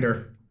Pack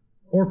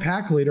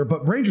Leader,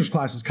 but Rangers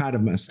Class is kind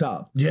of messed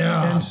up.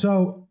 Yeah, and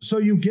so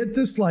you get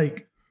this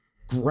like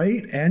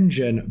great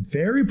engine,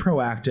 very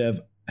proactive,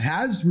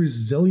 has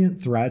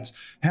resilient threats,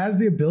 has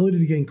the ability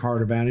to gain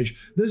card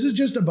advantage. This is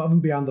just above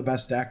and beyond the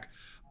best deck,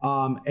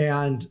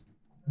 and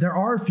there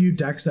are a few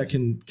decks that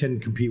can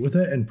compete with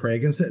it and play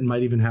against it and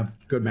might even have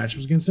good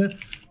matchups against it,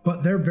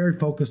 but they're very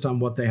focused on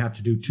what they have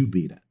to do to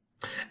beat it.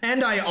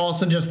 And I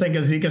also just think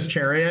Azika's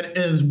Chariot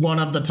is one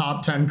of the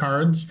top 10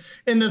 cards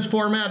in this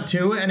format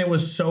too, and it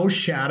was so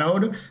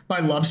shadowed by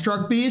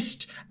Lovestruck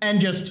Beast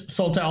and just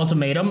Sultai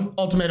Ultimatum.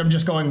 Ultimatum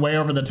just going way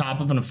over the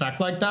top of an effect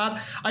like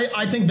that.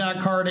 I think that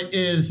card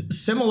is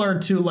similar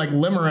to like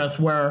Limerith,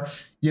 where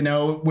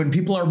when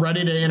people are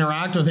ready to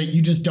interact with it,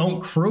 you just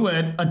don't crew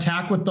it,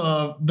 attack with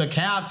the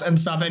cats and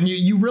stuff, and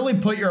you really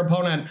put your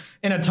opponent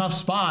in a tough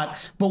spot.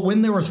 But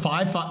when there was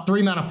 3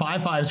 mana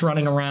 5/5s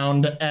running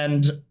around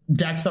and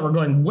decks that were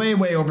going way,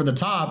 way over the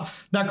top,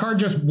 that card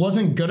just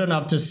wasn't good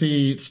enough to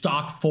see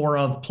stock 4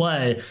 of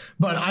play.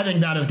 But I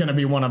think that is going to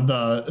be one of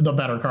the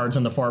better cards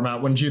in the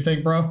format, wouldn't you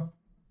think, bro?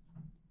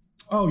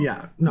 Oh,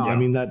 yeah. No, I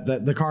mean, that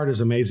the card is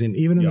amazing.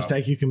 Even in this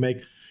deck,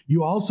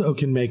 you also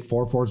can make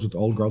 4/4s with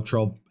Old Growth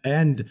Troll.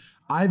 And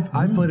I've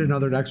played in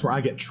other decks where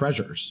I get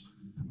treasures.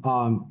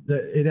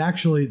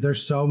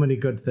 There's so many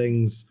good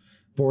things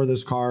for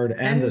this card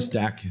and this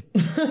deck.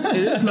 It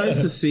is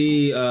nice to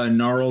see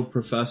Gnarled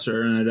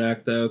Professor in a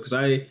deck, though, because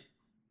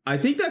I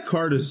think that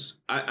card is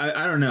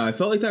I don't know. I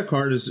felt like that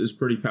card is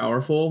pretty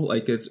powerful.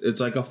 Like it's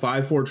like a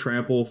 5/4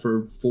 trample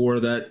for 4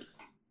 that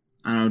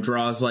I don't know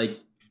draws like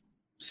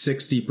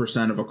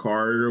 60% of a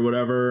card or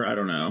whatever. I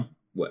don't know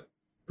what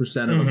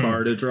percent of a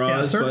card it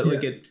draws, but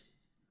like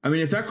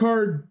if that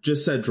card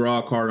just said draw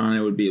a card on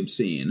it, would be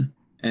obscene.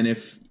 And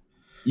if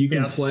you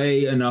can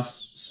play enough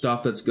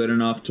stuff that's good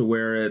enough to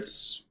where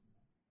it's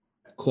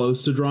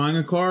close to drawing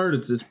a card,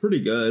 it's pretty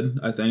good,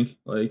 I think.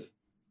 Like,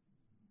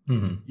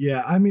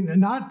 yeah, I mean,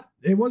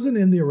 it wasn't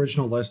in the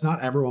original list.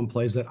 Not everyone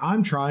plays it.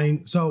 I'm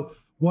trying. So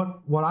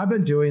what I've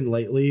been doing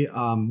lately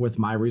with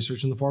my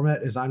research in the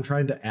format is I'm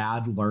trying to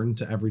add learn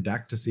to every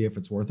deck to see if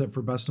it's worth it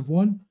for best of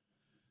one.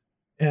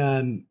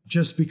 And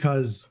just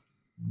because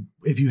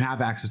if you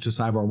have access to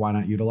Cyborg, why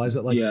not utilize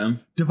it? Like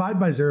Divide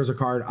by Zero is a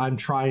card I'm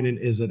trying in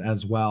Is It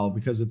as well,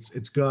 because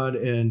it's good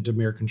in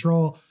Dimir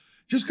control,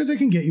 just because it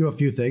can get you a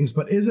few things.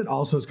 But Is It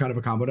also is kind of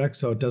a combo deck,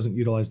 so it doesn't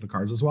utilize the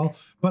cards as well.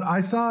 But I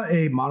saw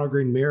a Mono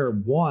Green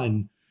Mirror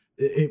won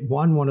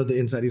one of the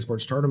Inside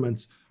Esports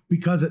tournaments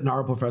because it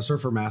Gnarled Professor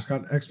for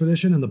Mascot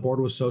Expedition, and the board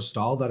was so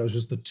stalled that it was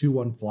just the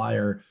 2/1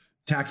 flyer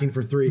attacking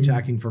for 3,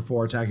 attacking for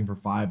 4, attacking for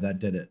 5 that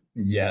did it.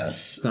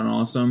 Yes, kind of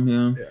awesome.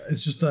 Yeah,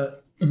 it's just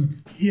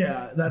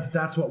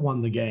that's what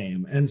won the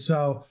game. And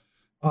so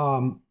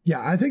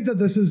I think that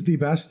this is the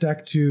best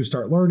deck to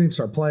start learning,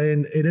 start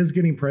playing. It is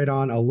getting preyed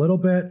on a little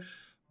bit,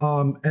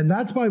 and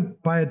that's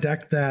by a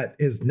deck that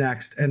is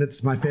next, and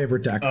it's my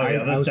favorite deck.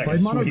 I was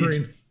playing mono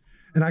green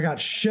and I got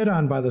shit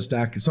on by this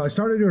deck, so I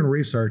started doing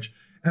research,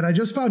 and I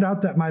just found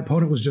out that my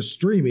opponent was just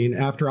streaming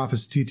after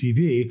Office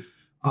TTV,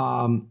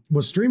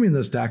 was streaming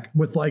this deck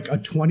with like a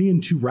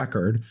 20-2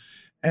 record.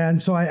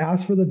 And so I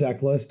asked for the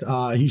deck list.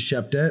 He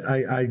shipped it.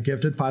 I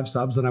gifted 5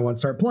 subs and I went to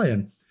start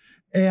playing.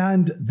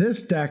 And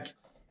this deck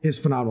is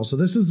phenomenal. So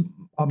this is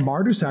a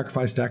Mardu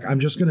Sacrifice deck. I'm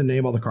just going to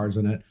name all the cards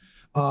in it.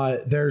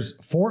 There's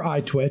 4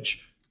 Eye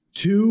Twitch,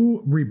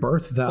 2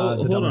 rebirth the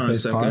Hold double on a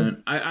face second.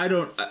 card. I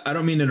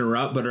don't mean to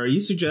interrupt, but are you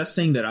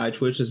suggesting that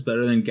iTwitch is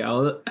better than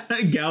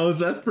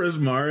Galazeth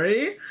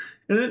Prismari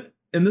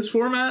in this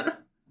format?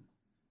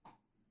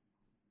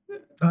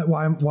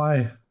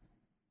 Why?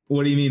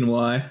 What do you mean,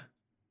 why?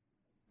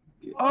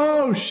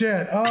 Oh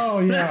shit! Oh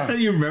yeah,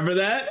 You remember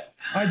that?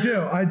 I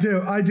do.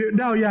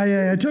 No,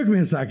 yeah. It took me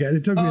a second.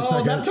 That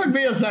took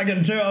me a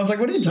second too. I was like,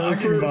 what are you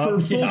talking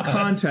about? For full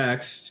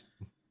context,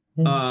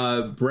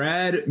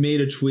 Brad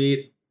made a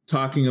tweet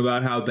talking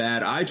about how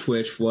bad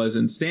iTwitch was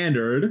in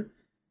Standard.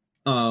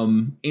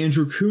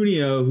 Andrew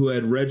Cuneo, who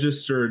had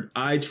registered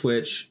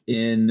iTwitch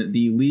in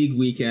the League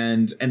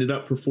weekend, ended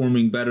up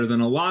performing better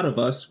than a lot of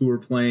us who were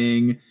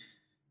playing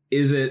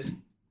Is It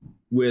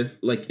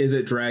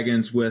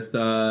Dragons with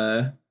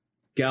Galazeth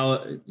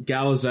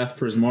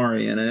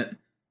Prismari in it.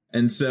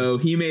 And so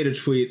he made a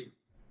tweet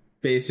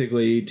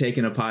basically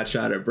taking a pot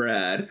shot at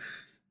Brad.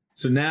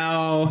 So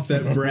now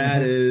that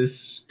Brad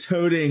is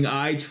toting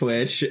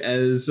iTwitch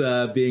as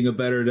being a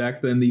better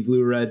deck than the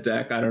blue-red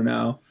deck, I don't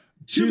know.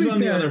 Shoes on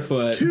the other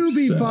foot. To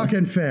be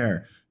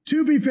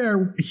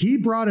fair, he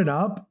brought it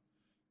up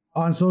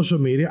on social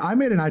media. I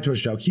made an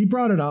iTwitch joke. He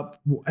brought it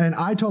up, and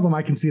I told him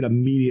I can see it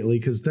immediately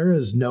because there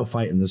is no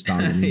fight in this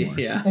dog anymore.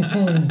 Yeah.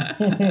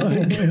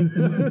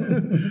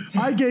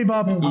 I gave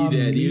up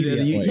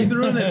immediately. You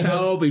threw in the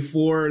towel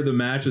before the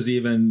match was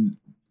even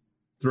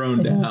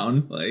thrown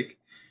down.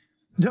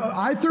 No,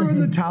 I threw in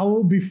the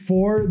towel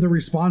before the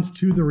response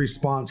to the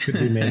response could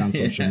be made on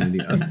social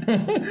media.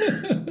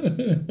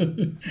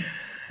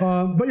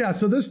 But yeah,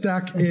 so this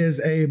deck is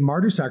a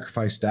Mardu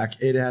Sacrifice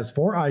deck. It has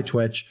 4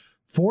 iTwitch,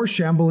 4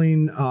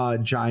 Shambling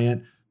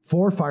Giant,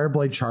 4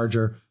 Fireblade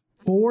Charger,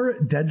 4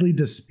 Deadly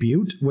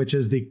Dispute, which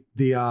is the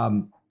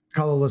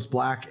colorless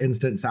black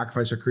instant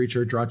sacrifice a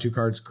creature, draw 2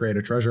 cards, create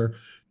a treasure,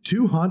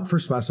 2 Hunt for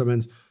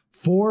Specimens,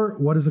 4,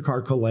 what is the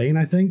card? Kalain,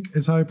 I think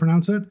is how I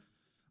pronounce it.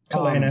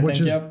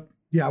 Kalain,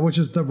 Yeah, which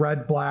is the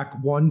red,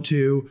 black,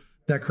 1/2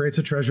 that creates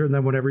a treasure. And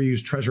then whenever you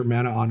use treasure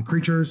mana on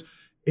creatures,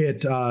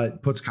 it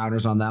puts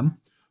counters on them.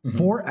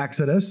 4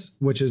 Exodus,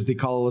 which is the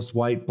colorless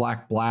white,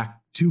 black,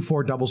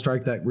 2/4 double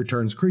strike that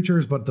returns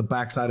creatures. But the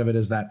backside of it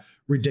is that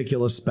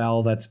ridiculous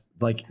spell that's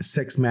like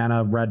 6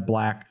 mana, red,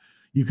 black.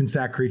 You can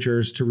sack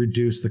creatures to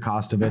reduce the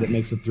cost of it. It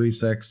makes a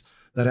 3/6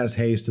 that has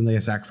haste and they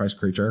sacrifice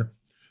creature.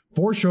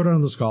 4 Showdown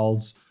of the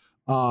Skulls.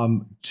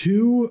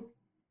 2,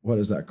 what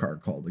is that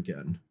card called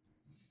again?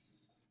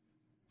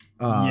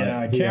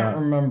 I can't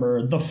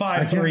remember the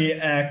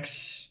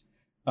 5/3X.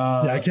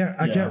 I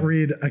can't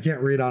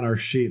read on our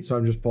sheet, so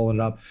I'm just pulling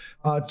it up.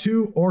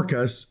 2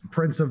 Orcus,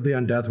 Prince of the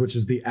Undeath, which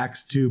is the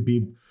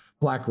X2B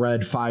black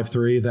red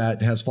 5/3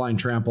 that has flying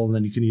trample, and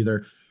then you can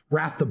either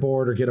wrath the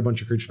board or get a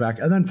bunch of creatures back,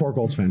 and then 4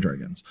 Goldspan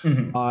Dragons.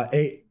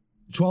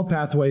 12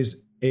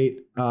 Pathways,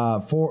 2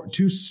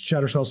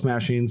 Shatterspell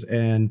Smashings,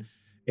 and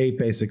 8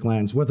 basic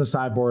lands with a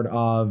sideboard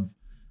of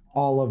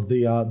all of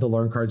the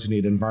learn cards you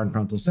need: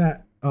 Environmental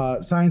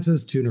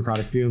Sciences, 2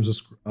 Necrotic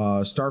Fumes,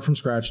 Start from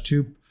Scratch,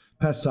 2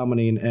 Pest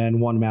Summoning,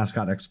 and 1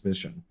 Mascot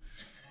Exhibition.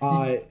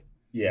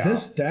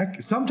 This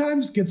deck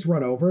sometimes gets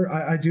run over.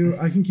 I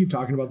can keep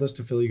talking about this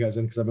to fill you guys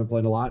in because I've been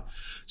playing a lot.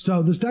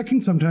 So this deck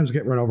can sometimes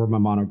get run over by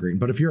mono green.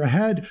 But if you're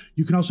ahead,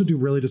 you can also do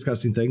really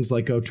disgusting things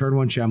like go turn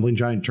 1 Shambling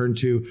Giant, turn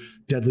 2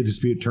 Deadly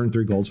Dispute, turn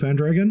 3 Goldspan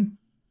Dragon.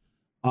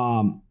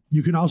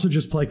 You can also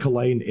just play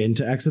Kalain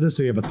into Exodus,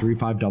 so you have a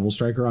 3/5 double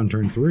striker on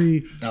turn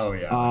 3. Oh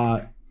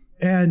yeah.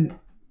 And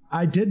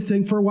I did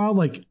think for a while,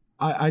 like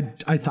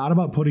I thought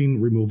about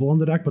putting removal in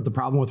the deck, but the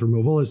problem with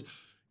removal is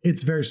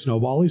it's very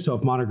snowbally. So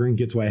if mono green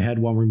gets way ahead,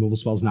 1 removal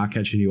spell's not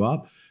catching you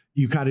up,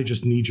 you kind of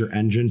just need your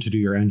engine to do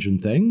your engine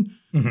thing.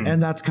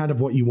 And that's kind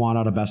of what you want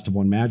out of Best of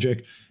 1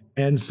 Magic.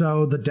 And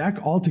so the deck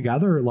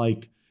altogether,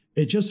 like,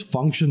 it just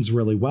functions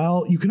really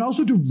well. You can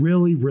also do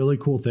really, really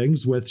cool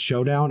things with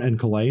Showdown and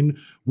Kalain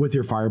with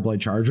your Fireblade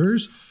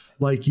Chargers.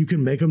 Like, you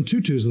can make them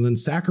 2/2s and then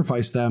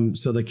sacrifice them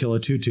so they kill a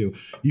 2/2.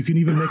 You can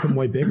even make them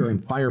way bigger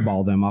and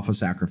fireball them off a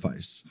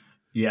sacrifice.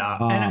 Yeah.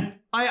 And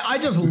I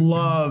just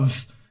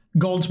love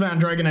Goldspan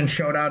Dragon and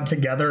Showdown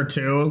together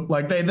too.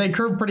 Like they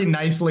curve pretty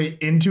nicely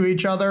into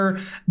each other.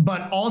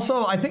 But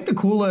also I think the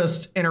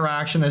coolest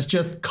interaction is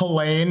just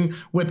Kalain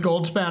with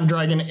Goldspan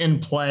Dragon in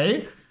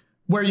play,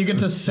 where you get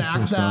to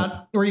sack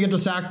that, or you get to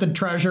sack the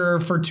treasure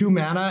for 2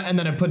 mana and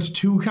then it puts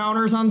 2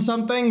 counters on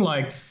something.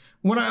 Like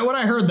when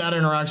I heard that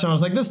interaction, I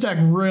was like, this deck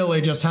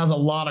really just has a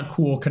lot of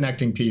cool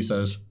connecting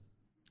pieces.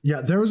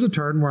 Yeah, there was a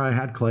turn where I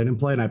had Kalain in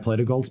play and I played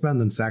a Goldspan,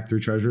 then sacked 3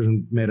 treasures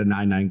and made a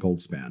 9/9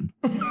 Goldspan.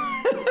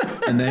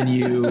 And then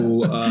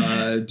you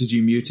did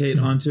you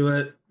mutate onto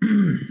it?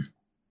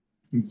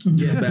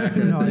 Get back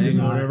a thing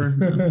or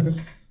whatever.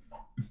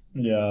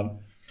 Yeah.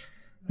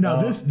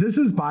 No, this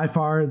is by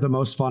far the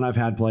most fun I've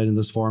had played in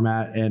this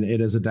format, and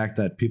it is a deck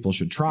that people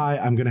should try.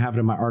 I'm going to have it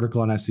in my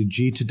article on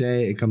SCG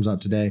today. It comes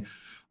out today.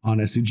 on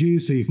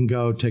SDG, so you can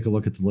go take a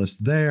look at the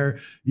list there.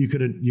 You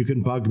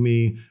can bug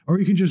me, or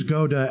you can just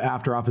go to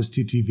After Office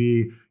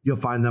TTV. You'll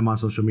find them on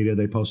social media.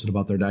 They posted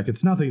about their deck.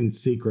 It's nothing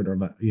secret or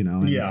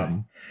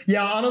anything.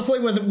 Yeah. Honestly,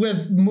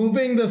 with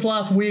moving this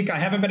last week, I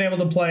haven't been able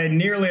to play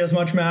nearly as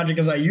much Magic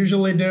as I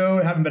usually do.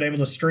 I haven't been able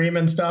to stream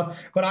and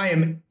stuff, but I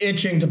am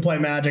itching to play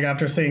Magic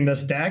after seeing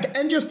this deck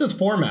and just this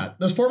format.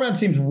 This format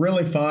seems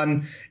really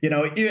fun.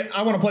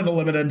 I want to play the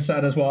limited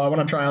set as well. I want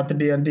to try out the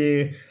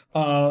D&D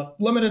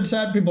limited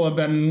set. People have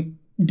been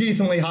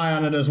decently high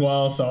on it as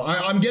well, so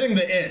I'm getting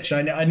the itch.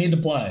 I need to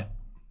play.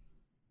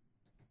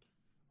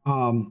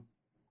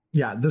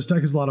 Yeah, this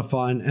deck is a lot of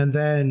fun. And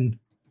then,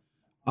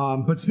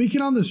 but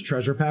speaking on this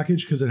treasure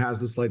package, because it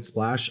has this light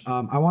splash,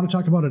 I want to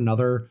talk about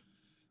another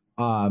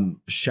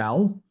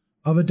shell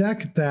of a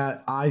deck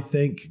that I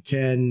think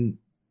can,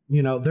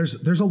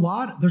 there's a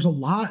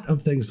lot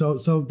of things.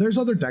 So there's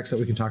other decks that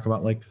we can talk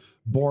about, like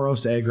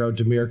Boros Aggro,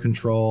 Dimir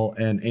Control,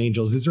 and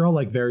Angels. These are all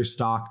like very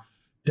stock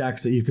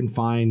decks that you can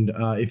find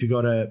if you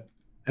go to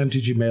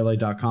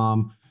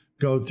mtgmelee.com.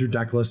 Go through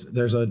deck lists.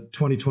 There's a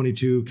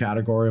 2022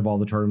 category of all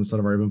the tournaments that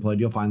have already been played.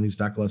 You'll find these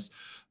deck lists.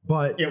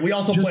 But yeah, we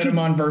also played them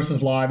on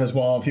Versus Live as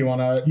well. If you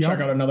want to check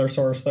out another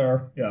source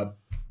there, yeah.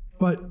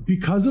 But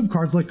because of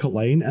cards like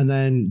Kalane, and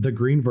then the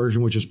green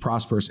version, which is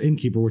Prosperous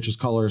Innkeeper, which is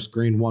colorless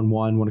green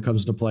 1/1 when it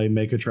comes to play,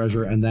 make a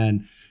treasure, and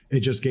then it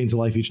just gains a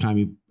life each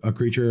time a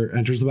creature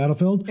enters the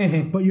battlefield.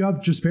 Mm-hmm. But you have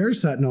Jaspera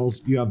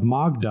Sentinels, you have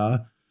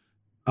Magda,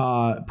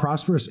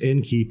 Prosperous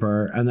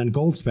Innkeeper, and then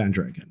Goldspan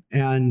Dragon,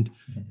 and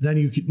then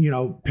you can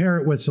pair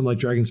it with some like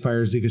Dragon's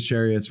Fire, Zekus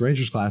Chariots,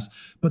 Rangers class.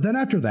 But then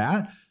after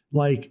that,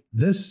 like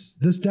this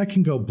deck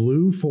can go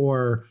blue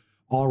for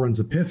Alrund's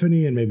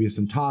Epiphany and maybe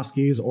some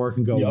Toskies, or it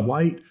can go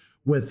white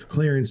with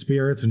Clearing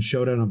Spirits and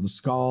Showdown of the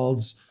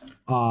Scalds.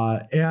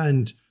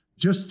 And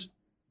just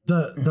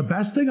the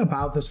best thing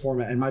about this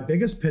format, and my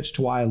biggest pitch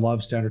to why I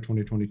love Standard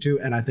 2022,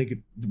 and I think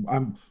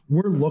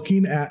we're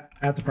looking at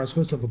the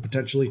precipice of a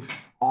potentially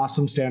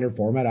awesome Standard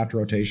format after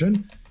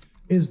rotation,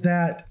 is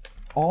that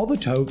all the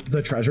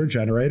treasure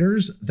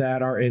generators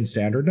that are in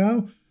Standard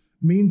now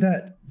mean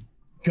that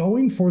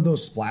going for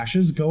those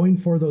splashes, going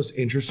for those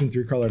interesting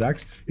 3-color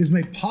decks is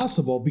made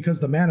possible because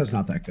the mana is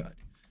not that good.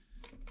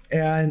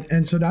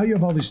 And so now you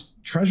have all these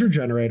treasure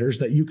generators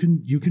that you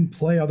can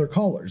play other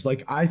colors.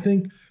 Like, I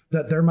think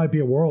that there might be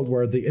a world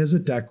where the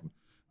Izzet deck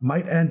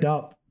might end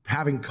up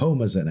having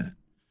Komas in it.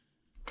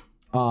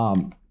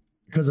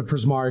 Because of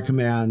Prismari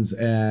commands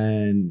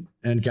and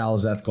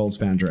Galazeth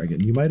Goldspan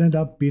Dragon. You might end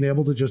up being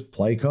able to just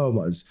play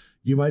Komas.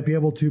 You might be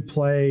able to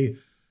play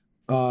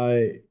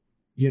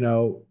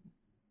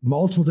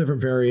multiple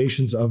different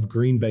variations of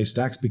green-based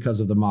decks because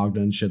of the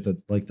Magda and shit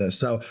that like this.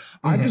 So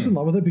I'm just in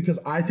love with it because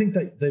I think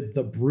that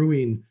the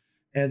brewing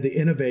and the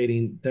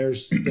innovating,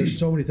 there's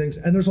so many things.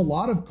 And there's a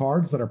lot of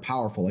cards that are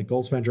powerful, like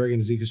Goldspan Dragon,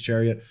 Zekus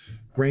Chariot,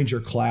 Ranger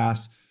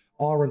class,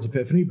 Alrund's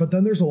Epiphany. But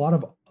then there's a lot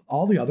of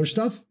all the other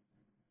stuff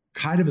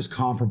kind of is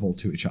comparable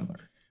to each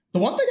other. The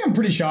one thing I'm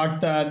pretty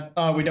shocked that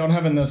we don't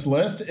have in this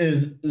list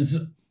is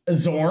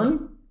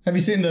Zorn. Have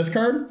you seen this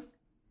card?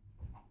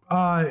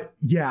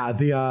 Yeah,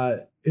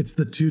 it's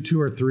the 2/2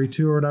 or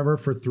 3/2 or whatever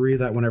for 3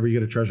 that whenever you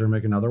get a treasure,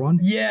 make another one.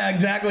 Yeah,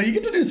 exactly. You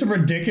get to do some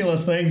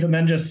ridiculous things and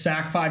then just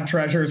sack 5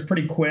 treasures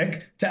pretty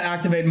quick to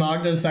activate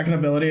Magda's second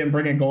ability and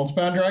bring in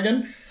Goldspan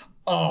Dragon.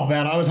 Oh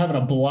man, I was having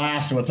a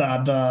blast with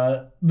that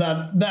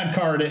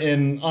card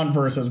on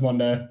Versus one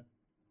day.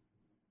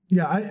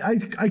 Yeah,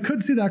 I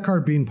could see that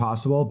card being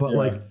possible, but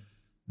like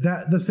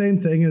that the same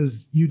thing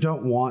is you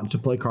don't want to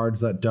play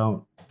cards that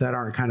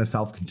aren't kind of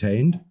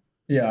self-contained.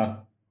 Yeah.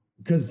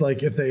 Because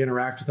like if they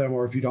interact with them,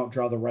 or if you don't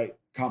draw the right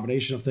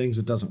combination of things,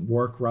 it doesn't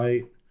work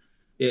right.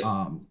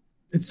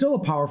 It's still a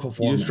powerful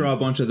format. You just draw a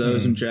bunch of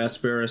those and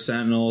Jaspera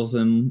Sentinels,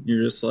 and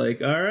you're just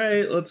like, all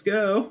right, let's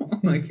go.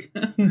 Like,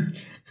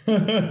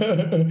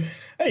 hey,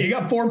 you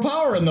got 4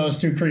 power in those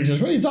 2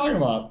 creatures. What are you talking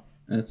about?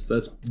 That's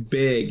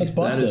big. That's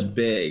busted. That is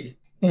big.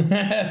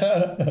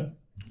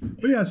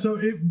 But yeah, so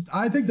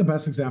I think the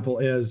best example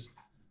is,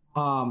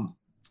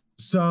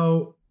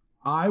 so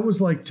I was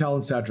like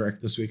telling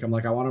Cedric this week, I'm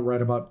like, I want to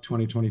write about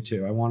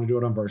 2022. I want to do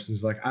it on Versus.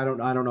 He's like, I don't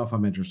know if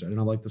I'm interested. And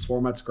I'm like, this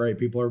format's great.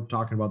 People are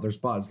talking about there's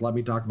buzz. Let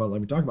me talk about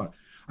it.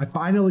 I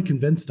finally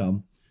convinced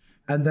him.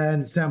 And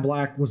then Sam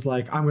Black was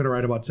like, I'm going to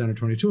write about Standard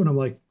 22. And I'm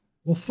like,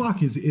 well,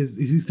 fuck, is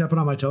he stepping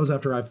on my toes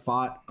after I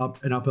fought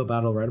up an uphill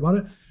battle to write about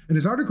it? And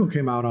his article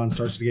came out on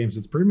Star City Games.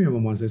 It's premium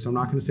on Wednesday, so I'm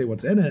not going to say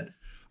what's in it.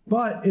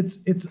 But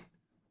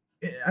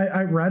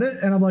I read it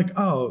and I'm like,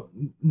 oh,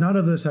 none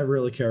of this I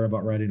really care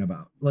about writing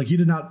about. Like, he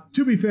did not,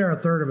 to be fair, a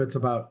third of it's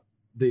about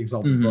the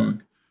Exalted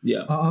book.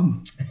 Yeah.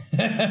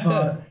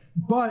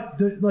 But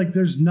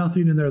there's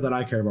nothing in there that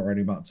I care about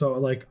writing about. So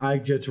like I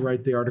get to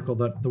write the article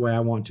the way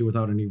I want to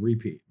without any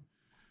repeat.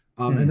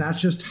 And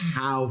that's just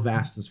how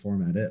vast this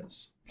format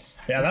is.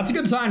 Yeah, that's a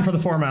good sign for the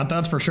format.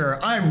 That's for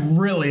sure. I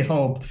really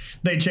hope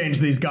they change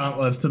these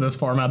gauntlets to this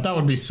format. That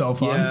would be so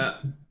fun. Yeah.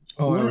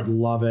 Oh, I would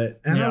love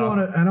it. And I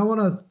want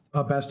to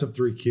a best of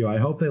 3 queue. I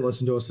hope they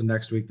listen to us and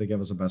next week they give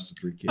us a best of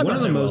 3 queue. One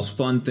of the most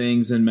fun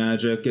things in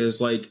Magic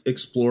is like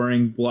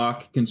exploring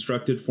block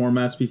constructed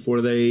formats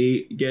before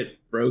they get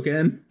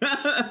broken.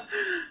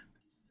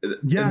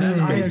 Yes,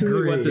 I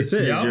agree. What this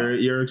is,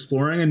 you're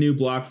exploring a new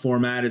block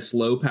format. It's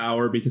low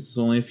power because it's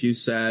only a few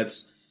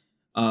sets,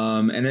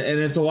 and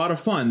it's a lot of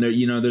fun.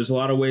 There's a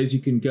lot of ways you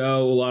can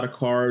go. A lot of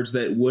cards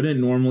that wouldn't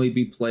normally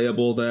be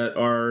playable that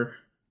are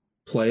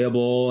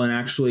playable and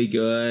actually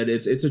good.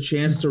 It's a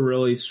chance to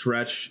really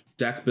stretch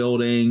deck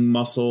building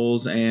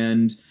muscles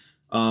and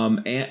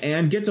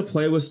get to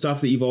play with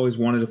stuff that you've always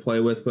wanted to play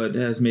with but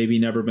has maybe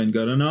never been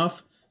good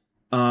enough.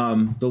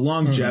 The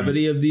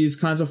longevity of these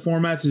kinds of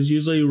formats is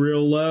usually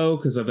real low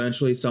because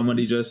eventually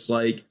somebody just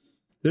like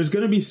there's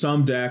going to be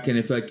some deck, and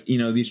if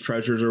these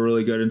treasures are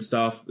really good and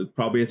stuff,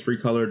 probably a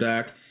 3-color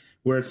deck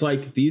where it's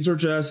like these are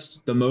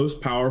just the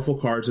most powerful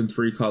cards in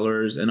 3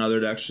 colors and other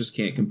decks just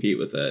can't compete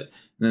with it.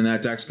 And then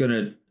that deck's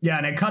gonna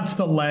and it cuts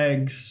the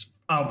legs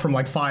out from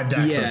like 5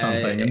 decks or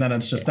something, and then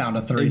it's just down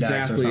to 3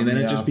 decks or something. And then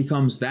it just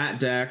becomes that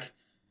deck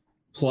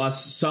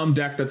plus some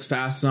deck that's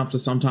fast enough to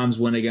sometimes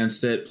win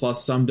against it,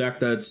 plus some deck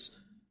that's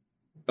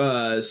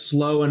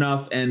slow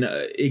enough and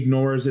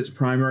ignores its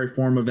primary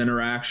form of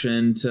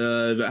interaction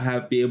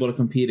to be able to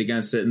compete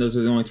against it. And those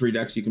are the only 3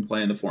 decks you can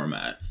play in the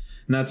format.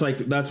 And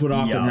that's what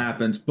often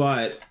happens.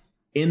 But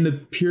in the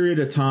period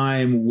of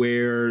time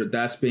where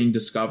that's being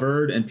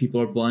discovered and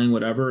people are playing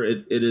whatever,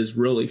 it is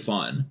really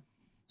fun.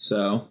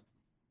 So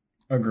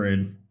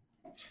agreed.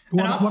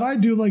 What I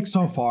do like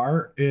so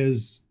far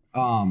is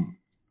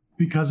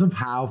because of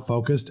how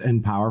focused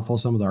and powerful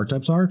some of the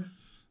archetypes are,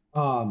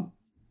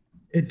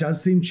 it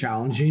does seem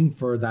challenging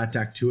for that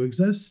deck to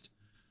exist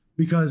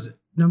because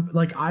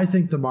like I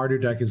think the Mardu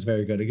deck is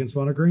very good against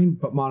mono green,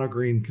 but mono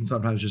green can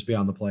sometimes just be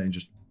on the play and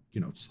just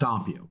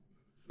stomp you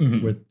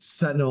with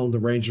Sentinel in the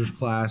Rangers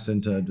class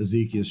into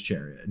Ezekiel's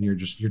Chariot, and you're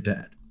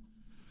dead.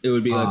 It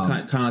would be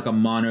like kind of like a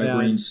mono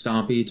green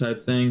stompy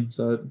type thing.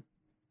 So,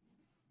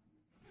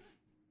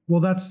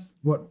 well, that's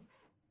what.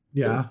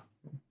 Yeah.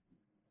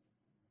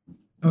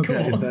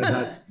 Okay. Cool. Is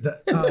that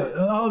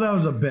that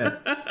was a bit.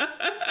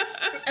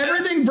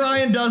 Everything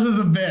Brian does is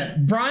a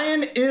bit.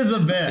 Brian is a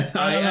bit.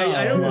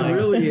 I don't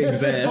really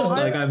exist.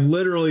 I'm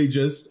literally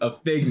just a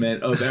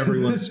figment of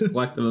everyone's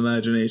collective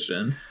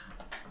imagination.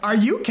 Are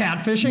you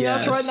catfishing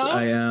us right now?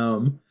 I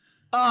am.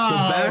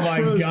 Oh my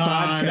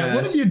God. Podcast,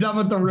 what have you done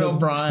with the real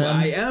Brian?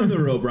 I am the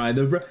real Brian.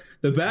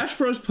 The Bash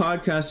Bros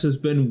podcast has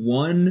been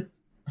one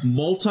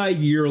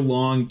multi-year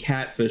long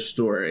catfish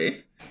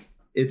story.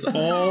 It's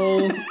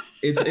all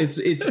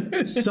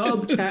it's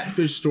sub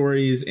catfish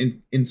stories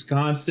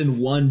ensconced in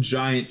one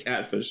giant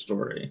catfish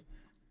story.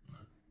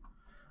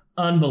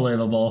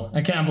 Unbelievable. I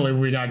can't believe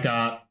we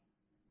got.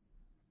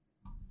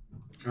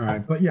 All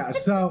right, but yeah,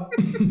 so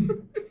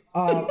the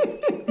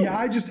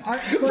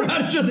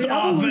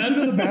evolution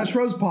of the Bash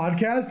Bros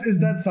podcast is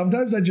that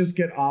sometimes I just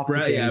get off.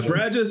 Brad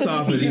just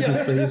off it.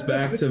 He's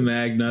back to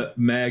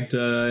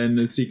Magda and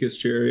the Seeker's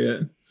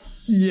Chariot.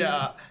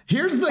 Yeah.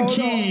 Here's the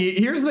key.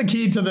 No. Here's the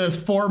key to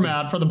this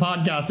format for the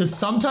podcast is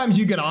sometimes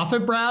you get off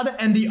it, Brad,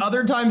 and the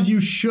other times you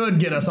should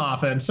get us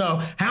off it.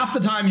 So half the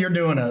time you're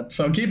doing it.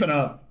 So keep it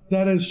up.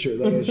 That is true.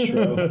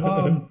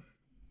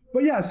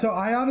 But yeah, so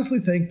I honestly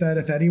think that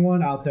if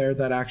anyone out there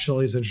that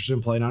actually is interested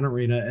in playing on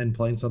Arena and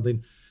playing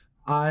something,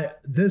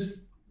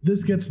 this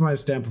gets my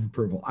stamp of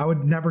approval. I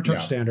would never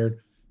touch Standard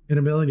in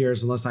a million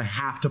years unless I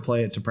have to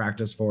play it to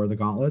practice for the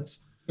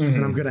Gauntlets,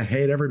 and I'm going to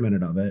hate every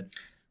minute of it.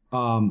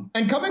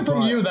 And coming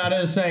from you, that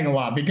is saying a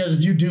lot because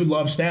you do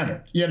love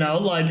Standard,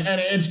 and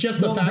it's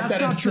just the fact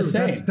that it's the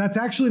same. That's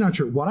actually not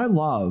true. What I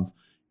love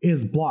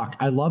is block.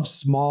 I love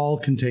small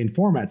contained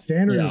format.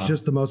 Standard is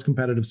just the most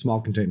competitive small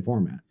contained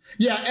format.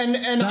 Yeah,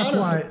 and that's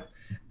honestly, why.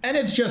 And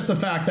it's just the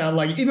fact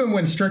that even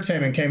when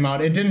Strixhaven came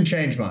out, it didn't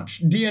change much.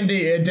 D&D,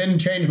 it didn't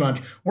change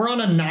much. We're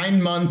on a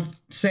 9-month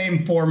same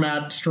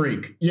format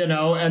streak,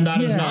 and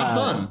that is not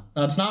fun.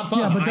 That's not fun.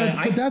 Yeah,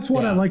 but that's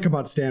what I like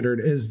about Standard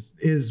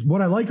is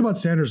what I like about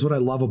Standard is what I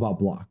love about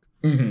block.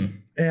 Mm-hmm.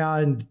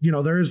 And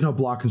there is no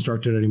block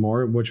constructed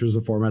anymore, which was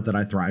a format that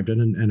I thrived in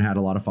and had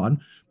a lot of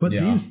fun. But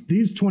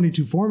these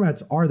 22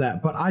 formats are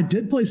that. But I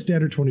did play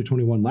Standard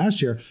 2021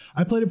 last year.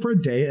 I played it for a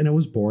day and it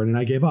was boring and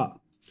I gave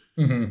up.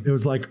 Mm-hmm. It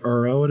was like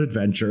Uro and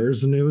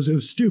Adventures and it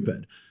was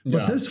stupid.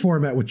 But this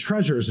format with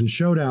treasures and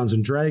showdowns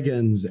and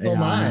dragons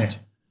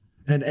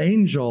and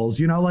angels,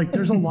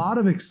 there's a lot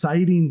of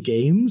exciting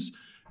games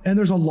and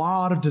there's a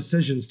lot of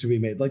decisions to be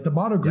made. Like the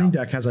mono green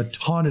deck has a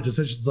ton of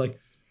decisions. Like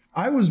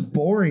I was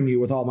boring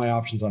you with all my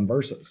options on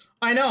Versus.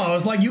 I know. I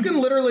was like, you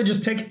can literally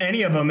just pick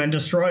any of them and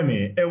destroy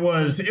me. It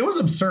was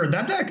absurd.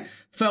 That deck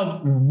felt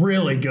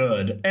really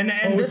good. And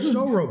this is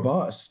so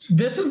robust.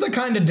 This is the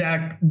kind of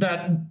deck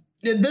that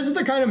This is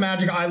the kind of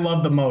Magic I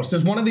love the most.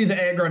 It's one of these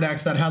aggro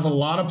decks that has a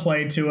lot of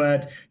play to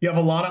it. You have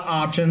a lot of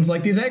options.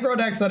 Like these aggro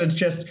decks that it's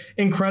just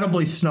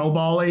incredibly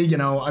snowbally, you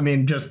know, I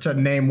mean, just to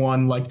name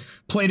one, like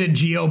plated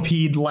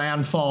GOP'd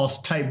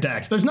landfalls type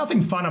decks. There's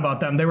nothing fun about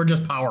them. They were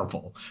just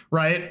powerful,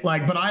 right?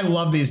 Like, but I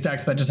love these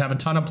decks that just have a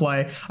ton of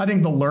play. I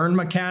think the learn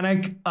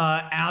mechanic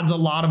adds a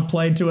lot of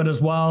play to it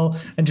as well.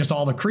 And just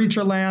all the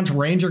creature lands,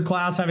 Ranger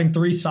class having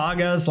 3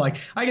 sagas. Like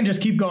I can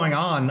just keep going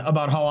on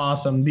about how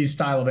awesome these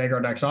style of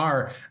aggro decks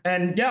are.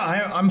 And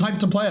yeah, I'm hyped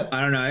to play it.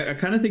 I don't know. I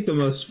kind of think the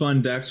most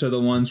fun decks are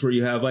the ones where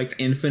you have like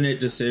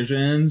infinite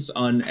decisions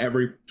on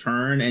every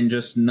turn and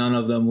just none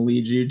of them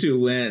lead you to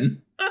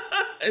win.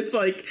 It's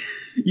like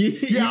you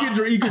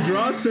could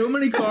draw so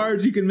many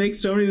cards, you can make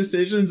so many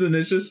decisions, and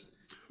it's just...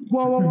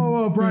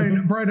 Whoa,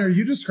 Brian, are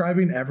you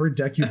describing every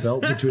deck you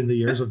built between the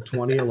years of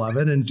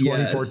 2011 and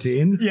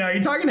 2014? Yes. Yeah, are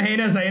you talking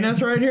heinous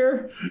anus right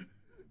here?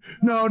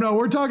 No,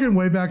 we're talking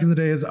way back in the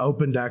day as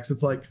open decks.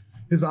 It's like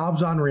his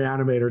Obzon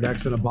Reanimator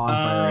decks in a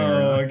bonfire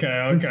era.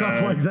 Okay. And stuff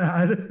like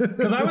that.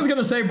 Because I was going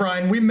to say,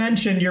 Brian, we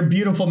mentioned your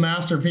beautiful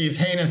masterpiece,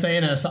 Heinous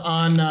Anus,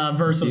 on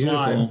Versus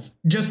Live.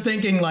 Just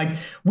thinking, like,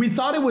 we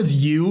thought it was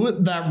you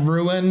that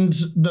ruined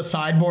the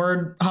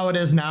sideboard how it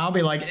is now.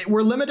 Be like,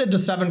 we're limited to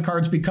 7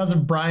 cards because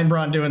of Brian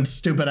Braun doing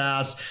stupid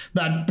ass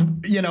that,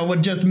 you know,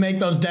 would just make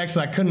those decks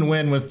that couldn't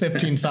win with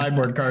 15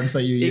 sideboard cards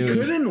that you used.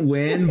 It couldn't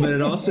win, but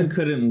it also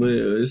couldn't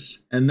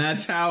lose. And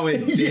that's how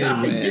it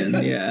did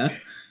win. Yeah.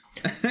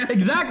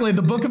 Exactly,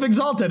 the Book of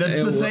Exalted. It's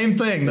the same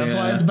thing. That's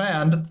why it's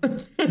banned.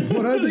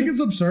 What I think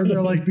is absurd,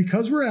 they're like,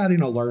 because we're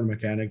adding a learn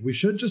mechanic, we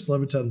should just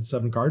limit to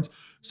 7 cards.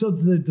 So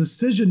the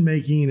decision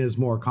making is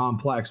more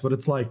complex. But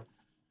it's like,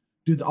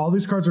 dude, all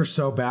these cards are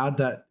so bad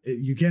that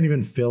you can't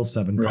even fill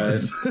 7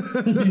 cards.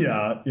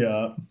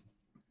 Yeah.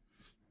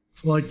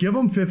 Like, give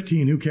them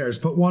 15. Who cares?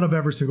 Put one of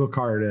every single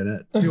card in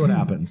it. See what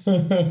happens.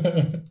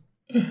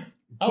 I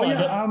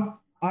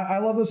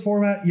love this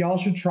format. Y'all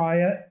should try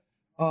it.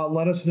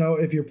 Let us know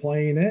if you're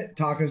playing it.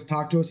 Talk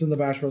to us in the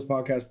Bash Bros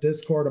Podcast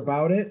Discord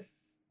about it.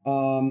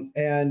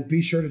 And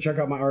be sure to check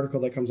out my article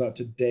that comes out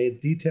today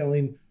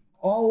detailing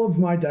all of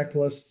my deck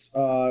lists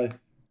that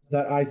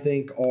I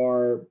think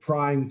are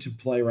primed to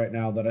play right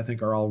now, that I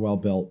think are all well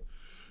built,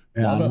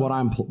 and what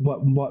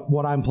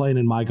I'm playing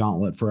in my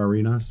gauntlet for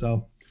Arena.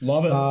 So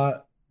love it.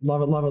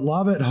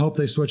 Love it. Hope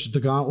they switch it to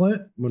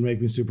Gauntlet. Would make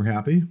me super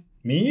happy.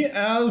 Me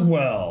as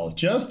well.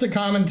 Just to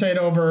commentate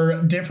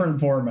over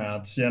different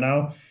formats, you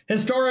know?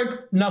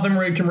 Historic, nothing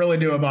we can really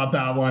do about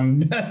that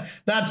one.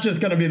 That's just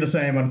going to be the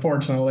same,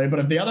 unfortunately. But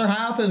if the other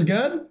half is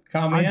good,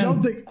 come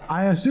in.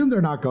 I assume they're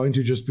not going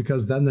to, just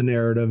because then the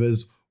narrative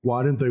is,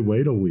 why didn't they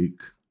wait a week?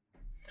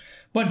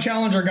 But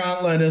Challenger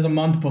Gauntlet is a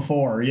month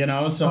before, you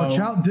know? So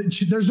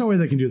there's no way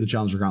they can do the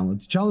Challenger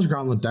Gauntlet. Challenger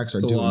Gauntlet decks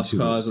are doing 2 weeks. It's a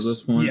lost cause at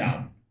this point.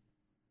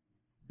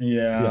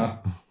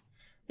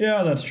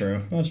 Yeah, that's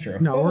true.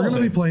 No, we're going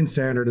to be playing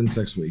Standard in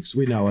 6 weeks.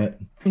 We know it.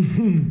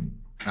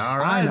 All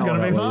right, it's going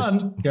to be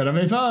fun. Going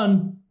to be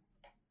fun.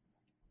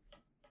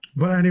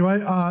 But anyway,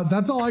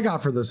 that's all I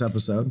got for this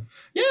episode.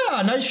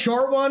 Yeah, nice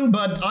short one,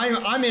 but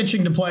I'm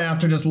itching to play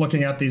after just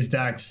looking at these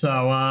decks. So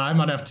I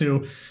might have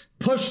to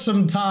push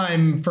some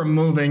time from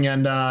moving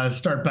and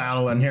start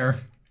battling here.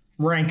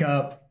 Rank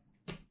up.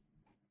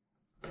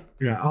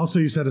 Yeah. Also,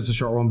 you said it's a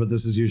short one, but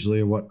this is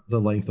usually what the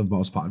length of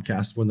most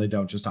podcasts, when they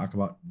don't just talk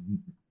about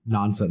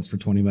nonsense for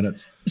 20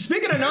 minutes.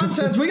 Speaking of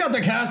nonsense, we got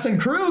the cast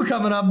and crew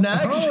coming up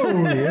next.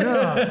 Oh,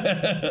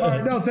 yeah. All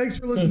right. No, thanks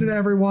for listening,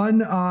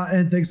 everyone.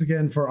 And thanks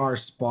again for our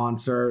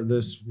sponsor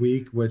this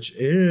week, which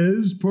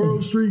is Pearl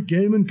Street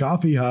Game and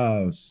Coffee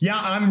House. Yeah,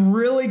 I'm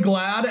really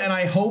glad, and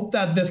I hope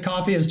that this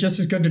coffee is just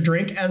as good to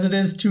drink as it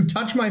is to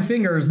touch my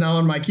fingers now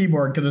on my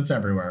keyboard, because it's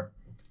everywhere.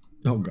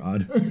 Oh,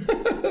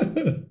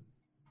 God.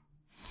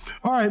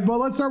 All right, well,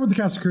 let's start with the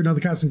cast and crew. Now,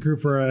 the cast and crew,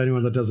 for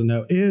anyone that doesn't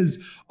know,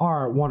 is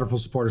our wonderful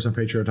supporters on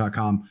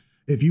Patreon.com.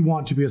 If you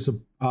want to be to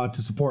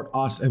support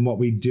us and what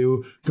we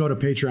do, go to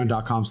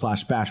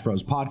Patreon.com/Bash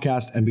Bros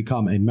Podcast and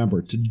become a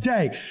member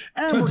today.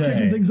 And we're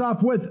kicking things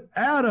off with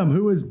Adam,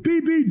 who is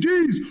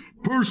BBG's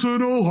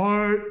personal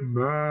hype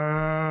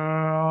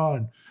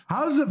man.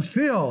 How does it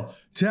feel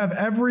to have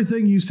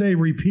everything you say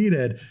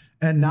repeated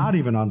and not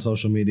even on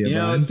social media? You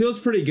know, it feels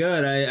pretty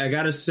good. I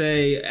gotta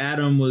say,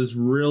 Adam was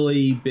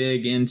really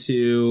big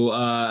into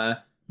I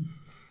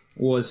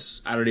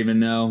don't even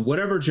know,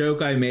 whatever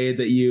joke I made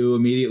that you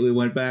immediately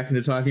went back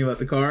into talking about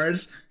the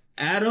cards.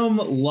 Adam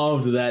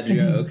loved that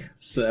joke.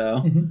 So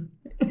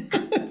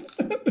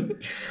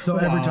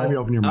every time you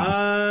open your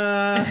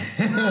mouth.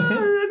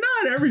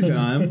 Not every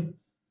time.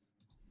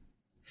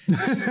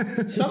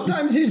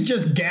 Sometimes he's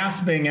just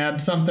gasping at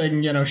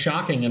something, you know,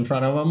 shocking in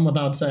front of him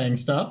without saying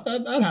stuff.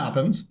 That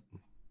happens.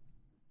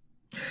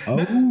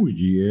 Oh,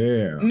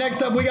 yeah.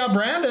 Next up, we got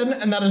Brandon,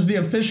 and that is the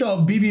official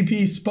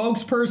BBP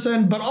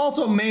spokesperson, but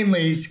also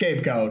mainly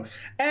scapegoat.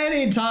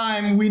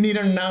 Anytime we need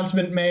an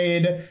announcement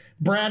made,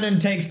 Brandon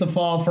takes the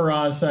fall for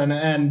us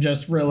and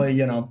just really,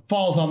 you know,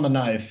 falls on the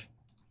knife.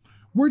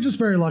 We're just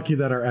very lucky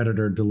that our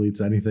editor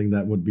deletes anything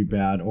that would be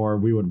bad, or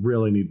we would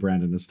really need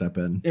Brandon to step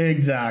in.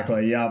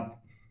 Exactly. Yep.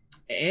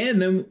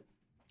 And then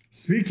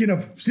Speaking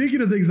of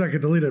things that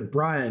could delete it,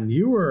 Brian,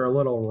 you were a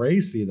little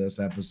racy this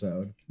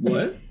episode.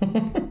 what?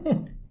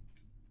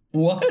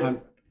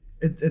 What?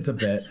 It's a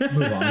bit.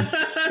 Move on.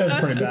 That's a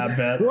pretty bad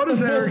bet. What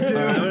does Eric do?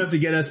 I'm gonna have to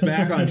get us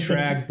back on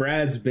track.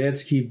 Brad's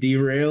bits keep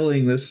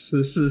derailing this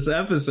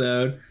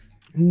episode.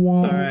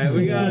 All right,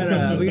 we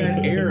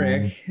got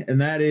Eric, and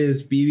that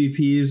is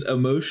BBP's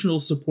emotional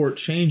support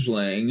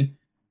changeling.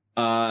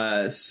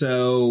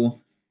 So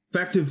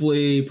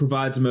effectively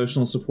provides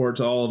emotional support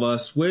to all of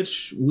us,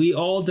 which we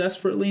all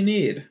desperately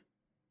need.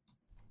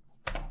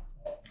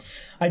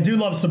 I do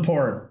love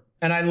support,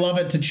 and I love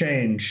it to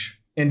change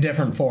in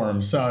different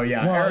forms. So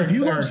yeah, Well, if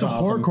you love Eric's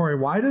support, awesome. Corey,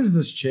 why does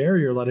this chair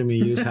you're letting me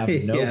use have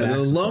no Yeah, back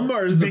the support?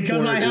 lumbar support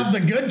Because I have the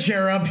is good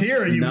chair up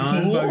here, you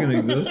non-fucking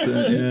fool.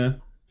 existent. Yeah.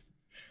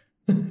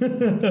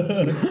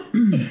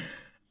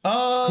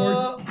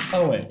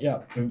 Oh wait,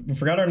 yeah, we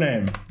forgot our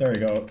name. There you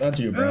go. That's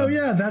you, bro. Oh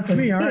yeah, that's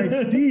me. All right,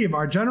 Steve,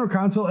 our general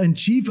counsel and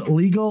chief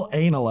legal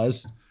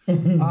analyst.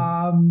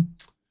 General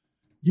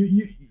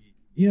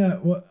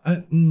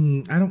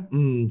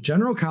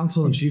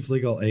counsel and chief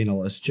legal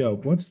analyst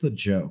joke. What's the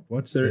joke?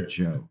 The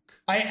joke?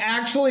 I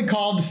actually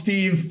called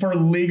Steve for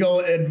legal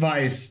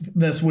advice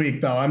this week,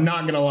 though. I'm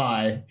not gonna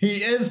lie. He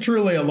is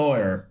truly a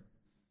lawyer.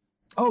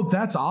 Oh,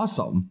 that's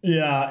awesome.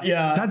 Yeah.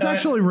 That's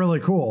actually really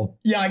cool.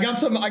 Yeah, I got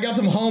some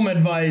home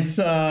advice.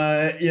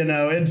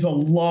 It's a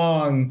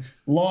long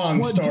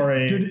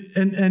story.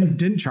 And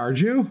didn't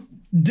charge you?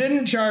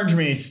 Didn't charge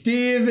me.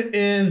 Steve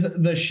is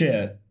the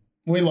shit.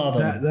 We love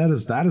him.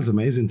 That is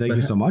amazing. Thank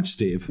you so much,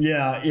 Steve.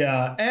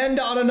 Yeah. And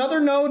on another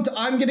note,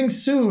 I'm getting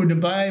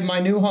sued by my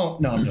new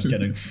home. No, I'm just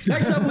kidding.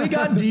 Next up, we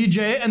got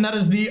DJ, and that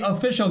is the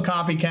official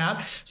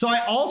copycat. So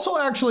I also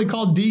actually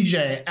called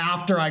DJ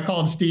after I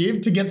called Steve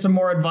to get some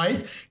more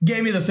advice.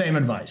 Gave me the same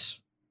advice.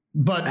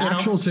 But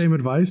Same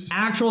advice.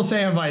 Actual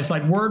same advice,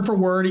 like word for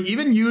word. He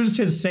even used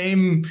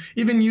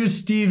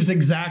Steve's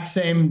exact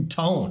same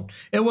tone.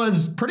 It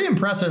was pretty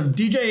impressive.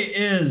 DJ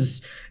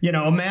is,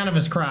 a man of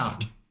his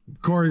craft.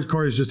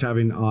 Corey's just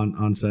having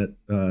onset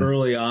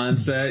Early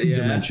onset, yeah.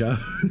 dementia.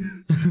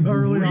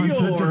 Early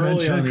onset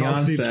dementia. On the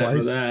Called Steve onset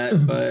twice. for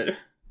that, but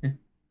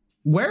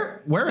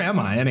Where am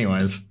I,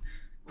 anyways?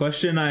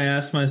 question I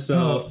ask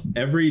myself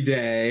every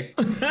day: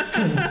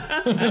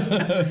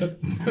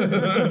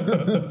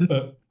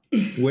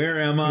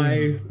 where am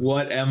I?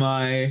 What am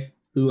I?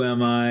 Who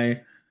am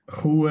I?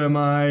 Who am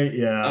I?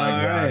 Yeah, All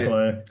exactly.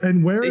 right.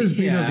 And where is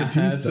Bino Yeah,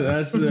 Gatista?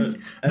 That's the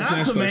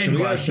next main We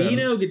got question.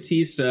 Bino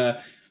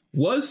Gatista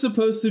was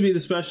supposed to be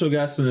the special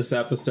guest in this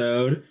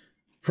episode.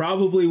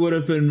 Probably would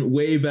have been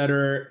way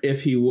better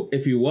if he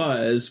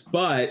was,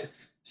 but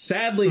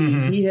sadly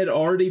he had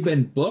already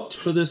been booked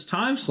for this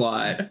time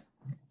slot.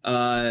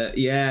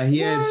 He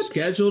had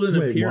scheduled an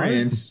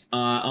appearance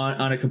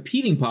on a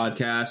competing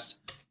podcast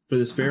for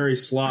this very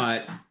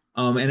slot.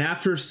 And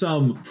after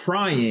some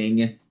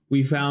prying,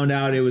 we found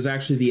out it was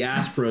actually the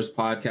Aspros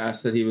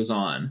podcast that he was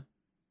on.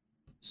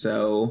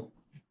 So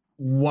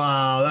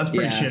Wow, that's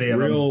pretty shitty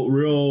of him.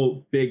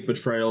 Real big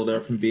betrayal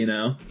there from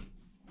Bino.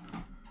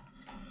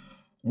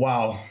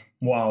 Wow,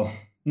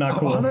 not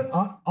cool.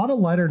 On a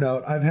lighter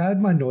note, I've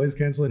had my noise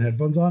canceling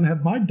headphones on.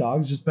 Have the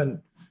dogs just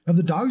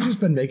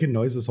been making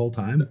noise this whole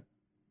time?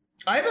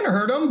 I haven't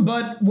heard him,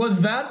 but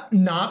was that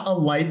not a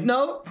light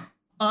note?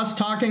 Us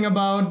talking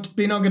about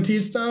Bino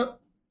Gatista?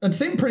 It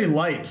seemed pretty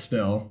light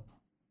still.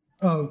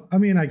 Oh, I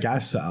mean, I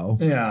guess so.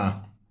 Yeah.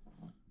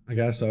 I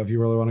guess so, if you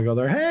really want to go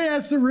there. Hey,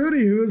 that's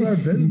Rudy, who is our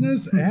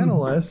business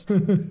analyst.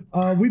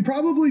 We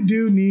probably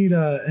do need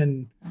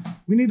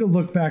we need to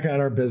look back at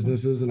our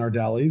businesses and our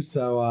delis.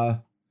 So I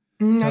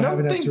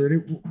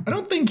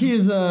don't think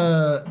he's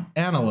a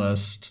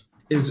analyst.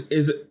 Is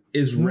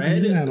No, red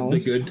he's an the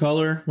analyst. good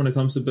color when it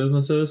comes to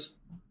businesses?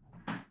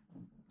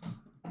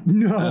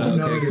 No,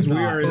 Okay, because we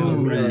are in the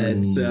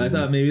red, so I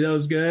thought maybe that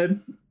was good.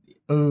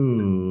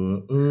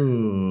 Ooh,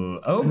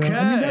 okay. No,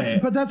 I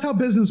mean, that's how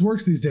business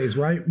works these days,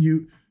 right?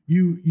 You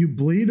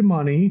bleed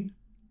money,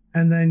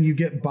 and then you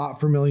get bought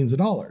for millions of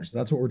dollars.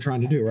 That's what we're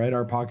trying to do, right?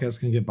 Our podcast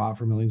can get bought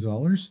for millions of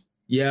dollars.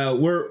 Yeah,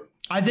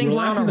 I think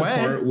we're on our lacking the way.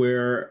 part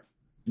where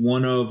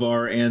one of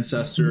our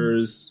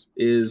ancestors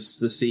is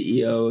the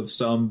CEO of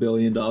some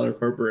billion-dollar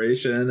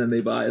corporation, and they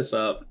buy us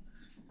up.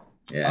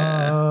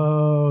 Yeah.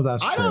 Oh,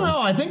 that's true. I don't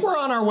know. I think we're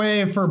on our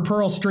way for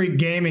Pearl Street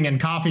Gaming and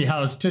Coffee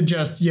House to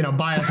just,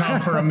 buy us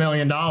out for $1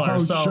 million. Oh,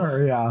 So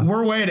sure, yeah.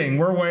 We're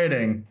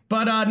waiting.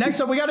 But next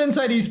up, we got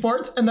Inside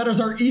Esports, and that is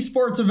our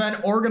esports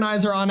event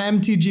organizer on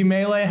MTG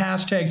Melee.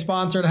 #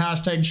 sponsored,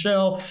 #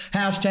 chill, #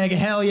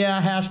 hell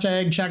yeah,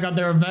 # check out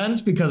their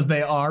events because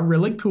they are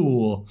really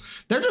cool.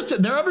 They're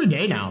every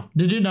day now.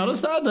 Did you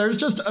notice that? There's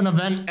just an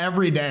event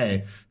every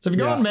day. So if you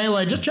go on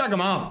Melee, just check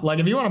them out. Like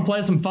if you want to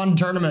play some fun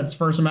tournaments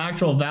for some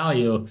actual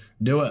value,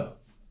 do it.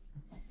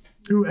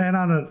 Ooh, and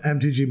on an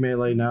MTG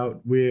Melee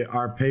note,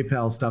 our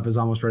PayPal stuff is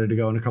almost ready to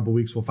go. In a couple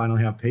weeks, we'll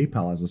finally have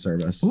PayPal as a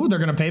service. Ooh, they're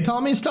going to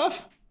PayPal me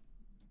stuff?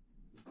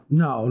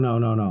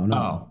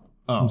 No.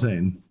 Oh. I'm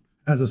saying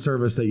as a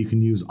service that you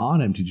can use on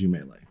MTG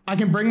Melee. I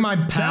can bring my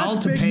pal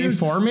to pay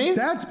for me?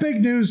 That's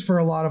big news for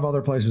a lot of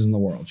other places in the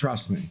world.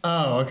 Trust me.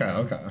 Oh,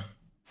 okay.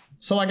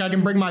 So like I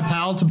can bring my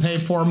pal to pay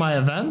for my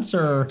events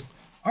or...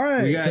 All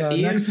right, We got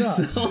Ian next up.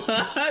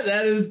 Pasilla.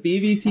 That is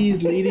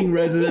BBP's leading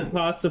resident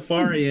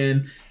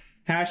Pastafarian.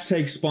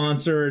 #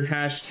 sponsored,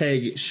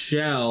 #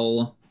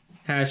 shell,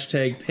 #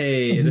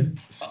 paid.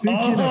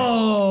 Speaking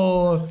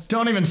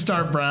Don't even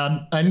start,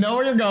 Brad. I know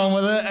where you're going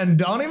with it, and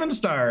don't even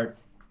start.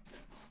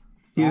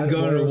 He's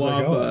going to where was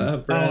I Wampa.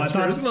 going? Brad's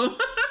personal.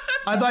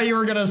 I thought you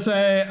were gonna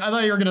say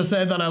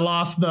that I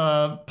lost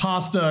the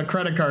pasta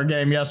credit card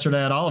game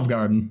yesterday at Olive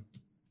Garden.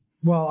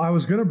 well, I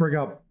was going to bring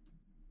up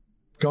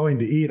going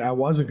to eat. I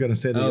wasn't going to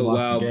say that you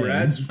lost the game.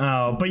 Brad's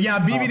But yeah,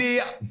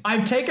 BBD,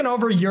 I've taken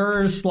over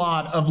your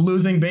slot of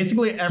losing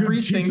basically every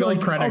Dude, she's single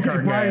like, credit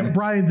card game.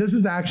 Brian, this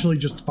is actually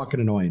just fucking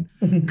annoying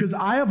because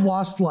I have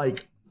lost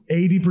like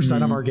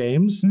 80% of our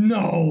games.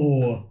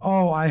 No.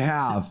 Oh, I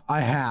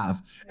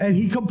have. And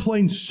he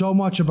complains so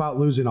much about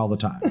losing all the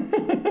time.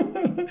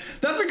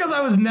 That's because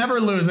I was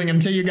never losing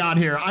until you got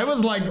here. I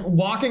was like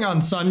walking on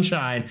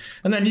sunshine,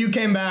 and then you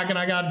came back, and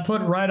I got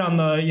put right on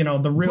the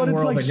the real But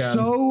it's world like again.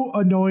 so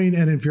annoying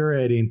and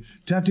infuriating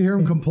to have to hear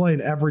him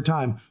complain every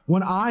time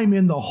when I'm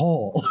in the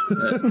hole.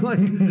 Like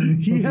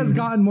he has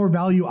gotten more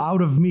value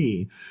out of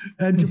me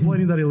and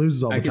complaining that he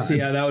loses all the I time. can see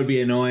how that would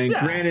be annoying.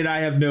 Yeah. Granted, I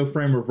have no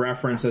frame of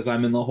reference as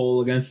I'm in the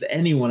hole against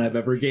anyone I've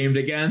ever gamed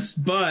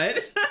against,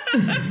 but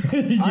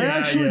I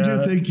actually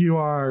do think you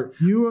are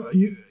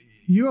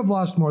you have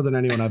lost more than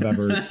anyone I've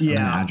ever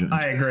imagined.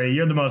 I agree.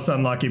 You're the most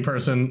unlucky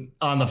person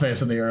on the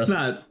face of the earth. it's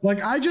not.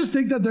 Like, I just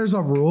think that there's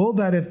a rule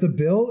that if the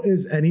bill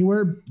is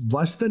anywhere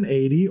less than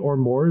 80 or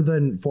more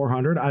than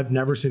 400, I've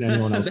never seen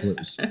anyone else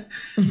lose.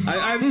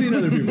 I've seen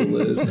other people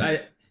lose.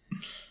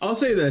 I'll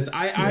say this: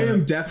 I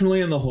am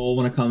definitely in the hole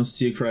when it comes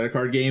to credit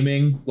card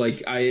gaming.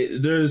 Like,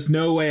 there's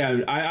no way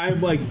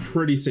I'm like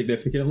pretty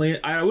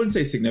significantly. I wouldn't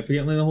say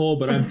significantly in the hole,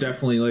 but I'm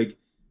definitely like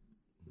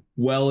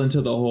well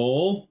into the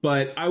hole.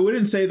 But I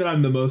wouldn't say that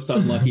I'm the most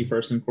unlucky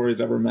person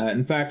Corey's ever met.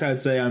 In fact,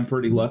 I'd say I'm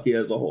pretty lucky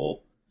as a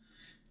whole.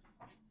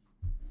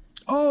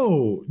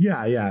 Oh,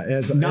 yeah.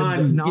 As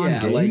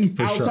Non-game, like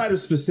for outside sure. of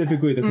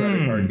specifically the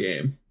credit card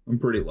game, I'm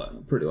pretty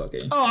lucky.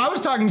 Oh, I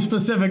was talking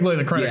specifically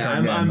the credit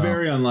card game. I'm though.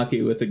 very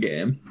unlucky with the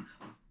game.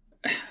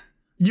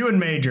 You and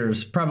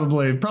Majors,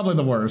 probably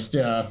the worst.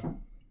 Yeah.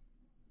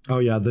 Oh,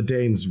 yeah. The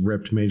Danes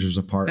ripped Majors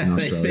apart in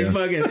They Australia.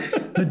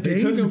 fucking They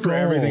took him for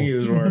everything he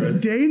was worth. The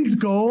Dane's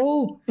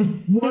goal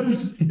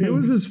was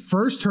his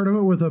first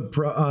tournament with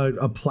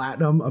a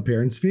platinum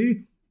appearance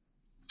fee,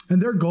 and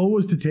their goal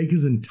was to take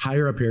his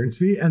entire appearance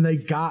fee, and they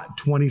got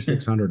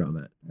 2,600 of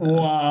it.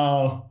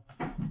 Wow.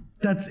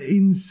 That's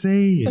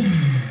insane.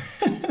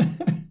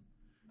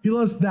 He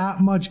lost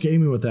that much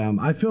gaming with them.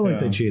 I feel like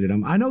they cheated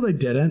him. I know they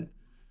didn't,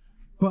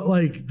 but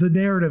like the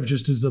narrative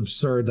just is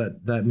absurd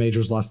that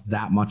Majors lost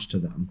that much to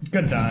them.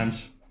 Good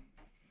times.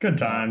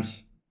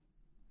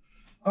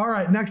 All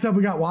right, next up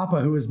we got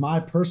Wappa, who is my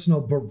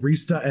personal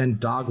barista and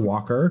dog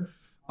walker,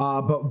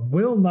 but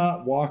will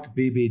not walk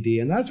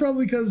BBD. And that's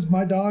probably because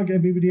my dog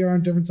and BBD are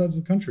on different sides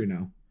of the country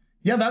now.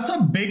 Yeah, that's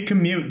a big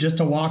commute just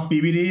to walk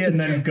BBD and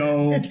then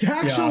go. It's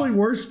actually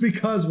worse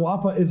because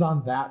Wappa is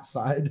on that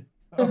side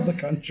of the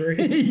country.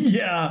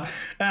 Yeah,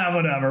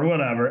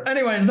 whatever.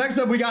 Anyways, next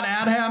up we got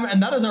Adham,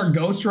 and that is our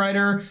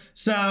ghostwriter.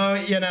 So,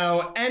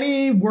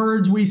 any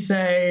words we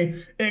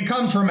say, it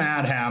comes from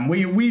Adham.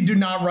 We do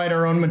not write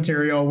our own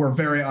material. We're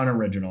very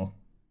unoriginal.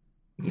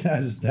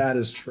 That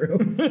is true.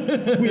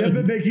 We have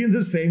been making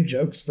the same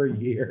jokes for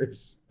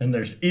years. And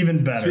there's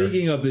even better.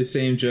 Speaking of the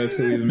same jokes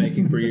that we've been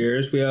making for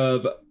years, we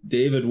have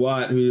David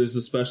Watt, who is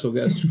the special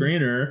guest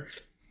screener,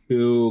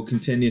 who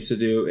continues to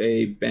do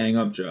a bang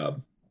up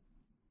job.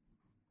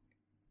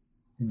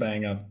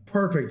 Bang up.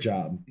 Perfect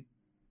job.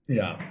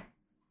 Yeah.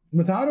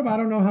 Without him, I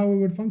don't know how we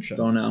would function.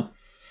 Don't know.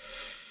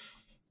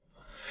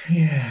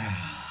 Yeah.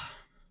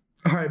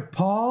 All right,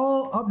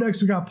 Paul. Up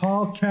next, we got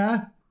Paul K.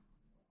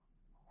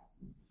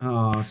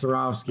 Oh,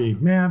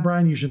 Sorowski. Man,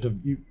 Brian, you should have.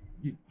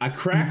 I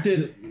cracked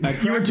it.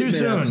 You were too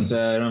soon.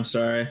 I'm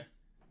sorry.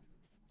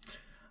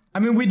 I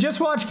mean, we just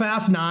watched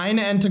Fast 9,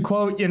 and to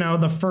quote,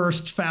 the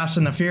first Fast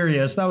and the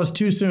Furious, that was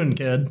too soon,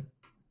 kid.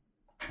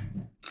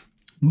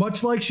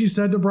 Much like she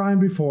said to Brian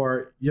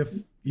before, you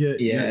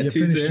too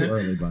finished soon. too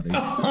early, buddy.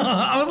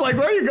 I was like,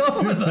 where are you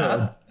going with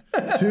that?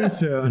 Too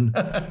soon.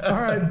 All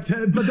right,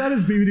 but that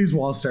is BBD's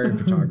wall staring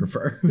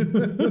photographer.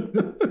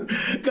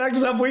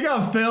 Next up, we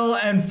got Phil,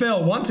 and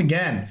Phil, once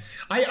again,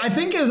 I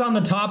think is on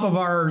the top of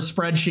our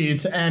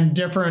spreadsheets and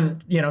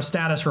different,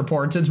 status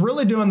reports. It's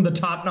really doing the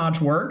top-notch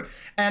work,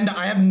 and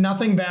I have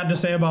nothing bad to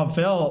say about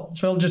Phil.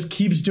 Phil just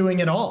keeps doing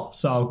it all.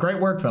 So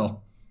great work,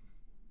 Phil.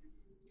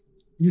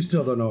 You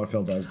still don't know what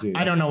Phil does, do you?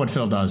 I don't know what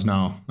Phil does.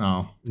 No.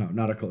 No,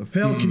 not a clue.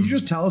 Phil, can you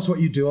just tell us what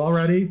you do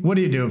already? What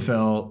do you do,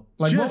 Phil?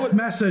 Like, Just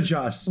message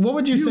us. what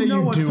would you say know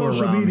you what do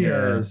social around media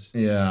here? is.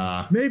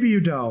 Yeah. Maybe you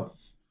don't.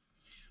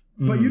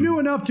 But you knew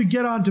enough to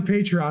get onto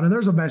Patreon, and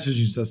there's a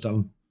messaging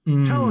system.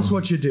 Tell us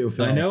what you do,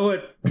 Phil. I know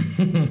what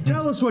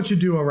Tell us what you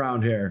do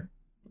around here.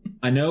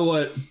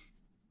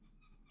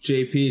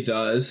 JP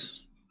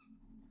does.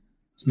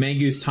 It's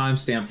Mangoose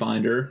Timestamp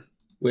Finder,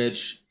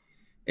 which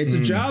it's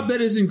a job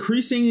that is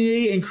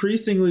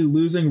increasingly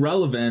losing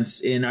relevance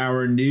in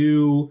our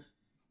new,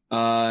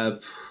 how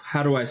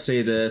do I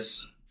say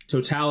this,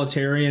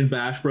 totalitarian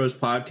Bash Bros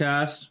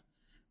podcast,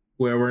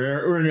 where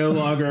we're no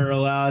longer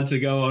allowed to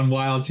go on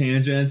wild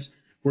tangents.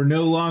 We're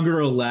no longer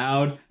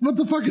allowed. What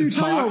the fuck are you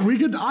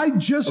talking about? I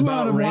just went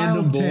on a random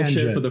wild bullshit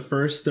tangent for the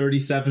first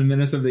 37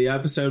 minutes of the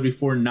episode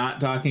before not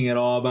talking at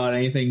all about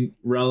anything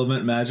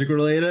relevant Magic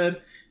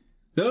related.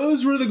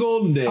 Those were the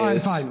golden days. All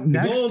right, fine.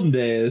 Next, golden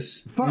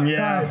days. All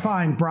right,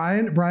 fine.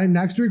 Brian,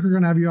 next week we're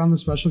going to have you on the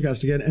special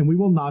guest again, and we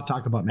will not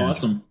talk about Magic.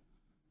 Awesome.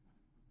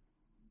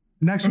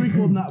 Next week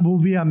will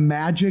be a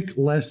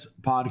Magic-less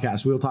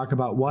podcast. We'll talk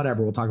about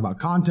whatever. We'll talk about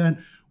content,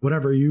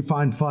 whatever you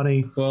find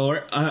funny.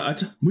 Well,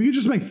 we could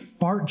just make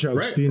fart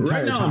jokes the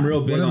entire right now time. I'm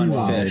real big Whatever on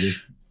you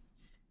fish.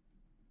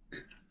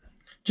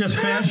 Just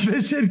fish?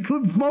 Fish and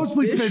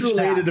mostly fish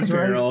related hats,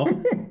 apparel.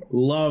 right?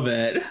 Love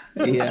it.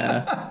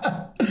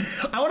 Yeah.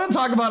 I want to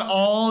talk about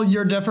all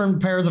your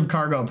different pairs of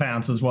cargo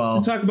pants as well.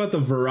 We'll talk about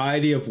the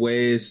variety of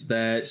ways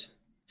that...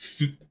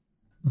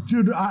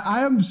 Dude,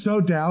 I am so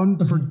down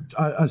for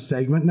a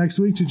segment next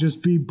week to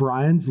just be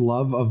Brian's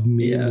love of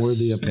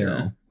meme-worthy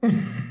apparel.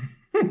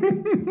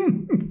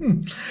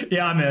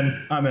 Yeah, I'm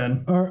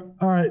in. All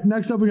right,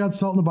 next up we got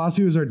Sultan Abasi,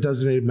 who's our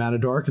designated mana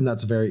dork, and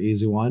that's a very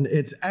easy one.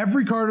 It's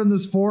every card in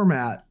this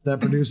format that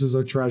produces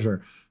a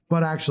treasure,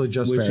 but actually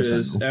just Which Fair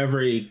is Sentinel.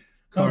 every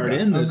card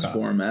in this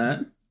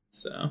format.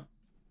 So...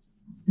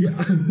 Yeah.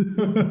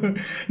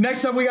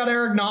 Next up, we got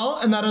Eric Knoll,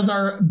 and that is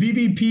our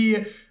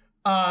BBP,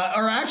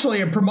 or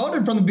actually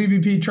promoted from the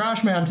BBP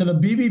trash man to the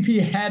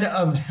BBP head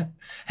of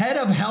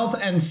health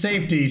and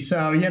safety.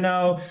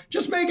 So,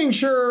 just making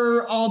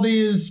sure all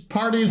these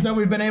parties that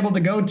we've been able to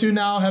go to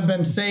now have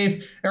been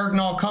safe. Eric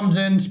Knoll comes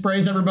in,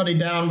 sprays everybody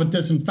down with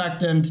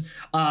disinfectant,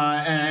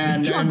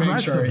 and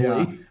makes sure,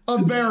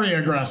 very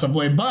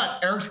aggressively.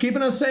 But Eric's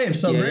keeping us safe,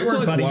 so great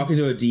work, buddy. Walk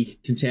into a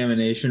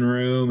decontamination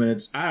room,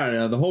 and I don't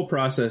know, the whole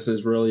process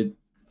is really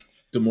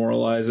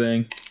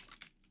demoralizing.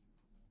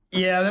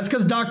 Yeah, that's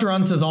because Dr.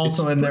 Unz is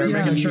also in there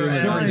making sure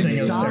everything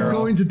is Stop sterile.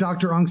 going to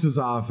Dr. Unx's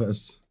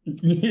office.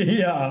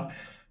 Yeah.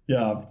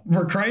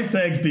 For Christ's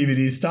sakes,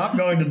 BBD, stop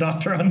going to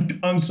Dr.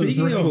 Unz's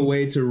Speaking room. of a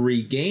way to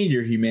regain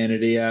your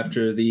humanity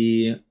after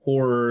the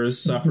horrors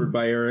suffered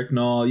by Eric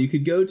Knoll, you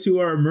could go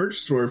to our merch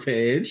store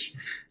page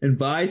and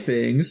buy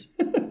things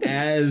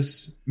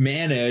as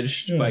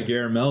managed by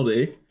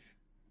Garameldi.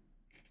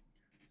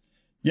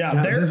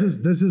 Yeah, this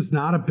is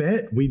not a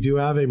bit. We do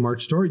have a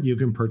merch store. You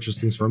can purchase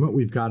things from it.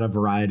 We've got a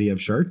variety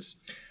of shirts.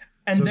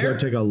 And so go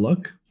take a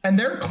look. And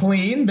they're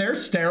clean, they're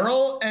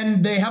sterile,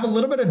 and they have a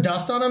little bit of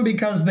dust on them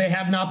because they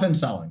have not been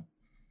selling.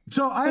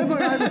 So I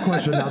have a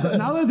question now.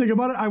 That I think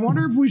about it, I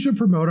wonder if we should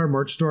promote our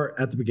merch store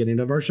at the beginning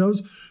of our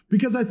shows,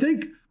 because I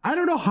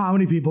don't know how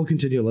many people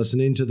continue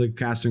listening to the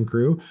cast and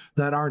crew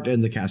that aren't in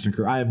the cast and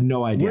crew. I have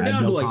no idea. We're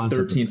down to like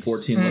 13,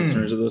 14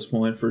 listeners at this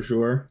point for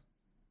sure.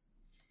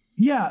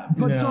 Yeah,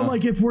 but so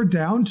like if we're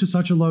down to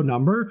such a low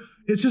number,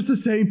 it's just the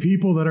same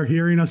people that are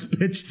hearing us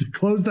pitch the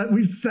clothes that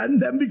we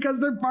send them because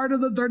they're part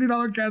of the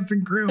 $30 cast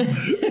and crew.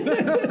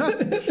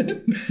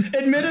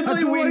 Admittedly,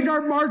 I feel like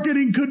our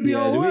marketing could be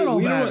a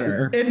little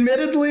better.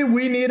 Admittedly,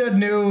 we need a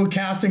new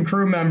cast and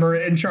crew member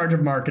in charge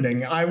of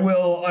marketing. I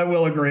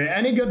will agree.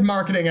 Any good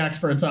marketing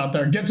experts out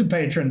there, get to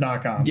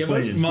patreon.com. Give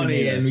please. us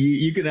money and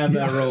you can have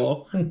that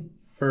role.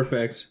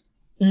 Perfect.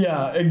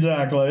 Yeah,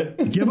 exactly.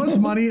 Give us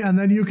money and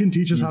then you can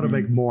teach us how to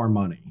make more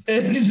money.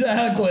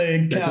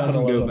 Exactly. That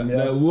doesn't go back.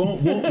 That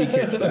won't be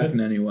kicked back in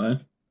any way.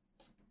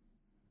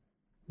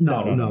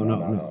 No.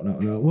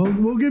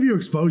 We'll give you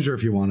exposure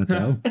if you want it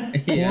though.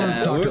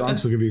 Yeah, or Dr.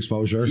 Unx will give you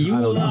exposure. You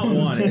will not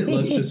want it.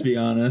 Let's just be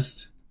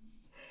honest.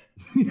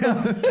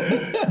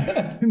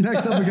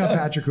 Next up, we got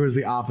Patrick, who is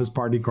the office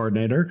party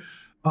coordinator.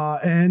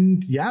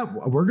 And yeah,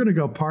 we're gonna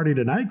go party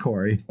tonight,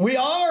 Corey. We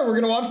are. We're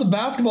gonna watch the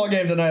basketball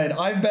game tonight.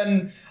 I've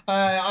been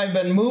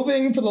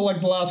moving for the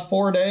last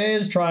 4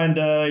 days, trying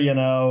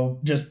to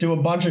just do a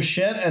bunch of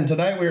shit. And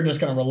tonight we are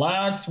just gonna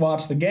relax,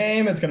 watch the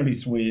game. It's gonna be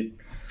sweet.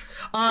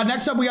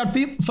 Next up, we got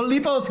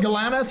Filipos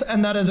Galanis,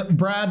 and that is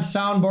Brad's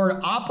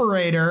soundboard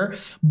operator.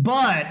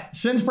 But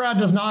since Brad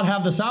does not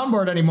have the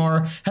soundboard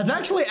anymore, has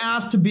actually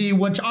asked to be,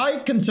 which I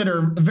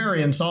consider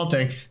very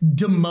insulting,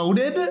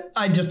 demoted.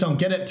 I just don't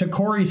get it, to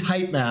Corey's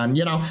hype man.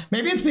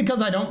 Maybe it's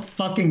because I don't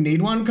fucking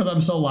need one because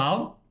I'm so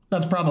loud.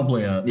 That's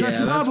probably it. That's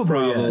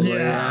probably it.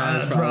 Yeah,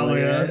 that's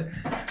probably it.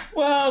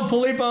 Well,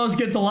 Filipos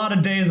gets a lot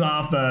of days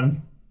off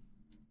then.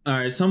 All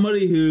right,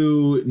 somebody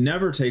who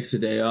never takes a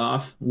day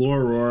off,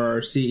 Laura Roar, our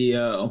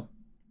CEO.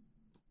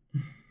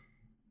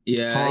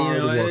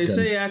 Yeah, they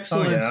say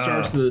excellence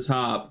starts at the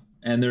top,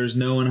 and there's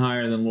no one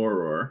higher than Laura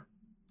Roar.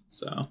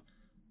 So,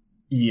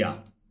 yeah,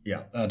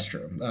 that's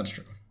true.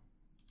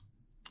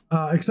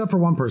 Except for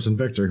one person,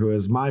 Victor, who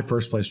is my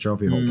first place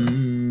trophy holder.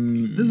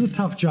 This is a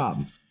tough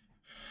job.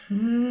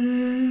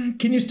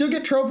 Can you still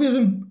get trophies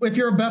if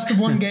you're a best of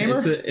one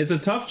gamer? It's a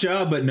tough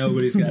job, but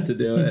nobody's got to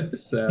do it.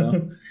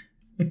 So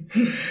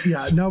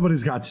Yeah,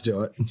 nobody's got to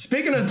do it.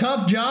 Speaking of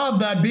tough job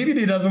that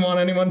BBD doesn't want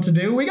anyone to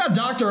do, we got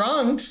Dr.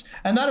 Unks,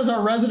 and that is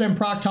our resident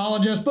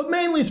proctologist, but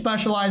mainly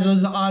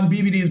specializes on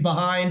BBD's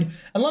behind.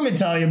 And let me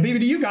tell you,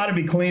 BBD, you got to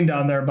be clean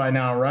down there by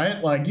now,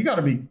 right? Like you got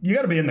to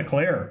be in the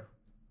clear.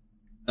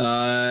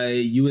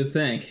 You would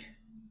think.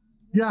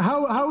 Yeah,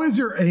 how is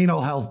your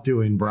anal health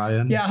doing,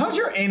 Brian? Yeah, how's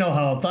your anal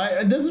health?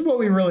 This is what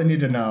we really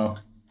need to know.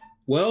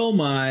 Well,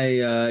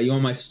 you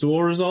want my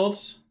stool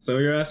results? Is that what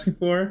you're asking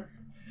for?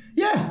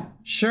 Yeah,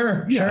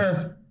 sure.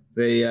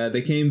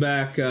 They came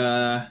back.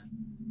 You're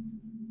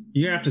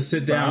gonna have to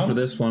sit down for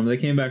this one, but they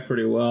came back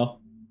pretty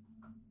well.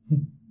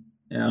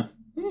 Yeah.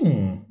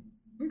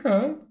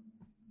 Okay.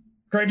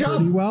 Great job.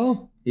 Pretty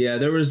well. Yeah,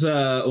 there was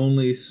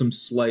only some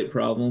slight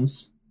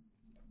problems.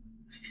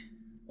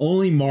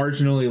 Only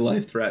marginally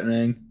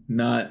life-threatening,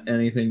 not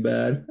anything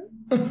bad.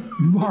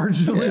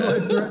 Marginally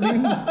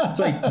life-threatening? It's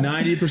like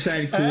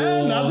 90% cool.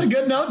 And that's a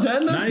good note to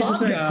end this 90%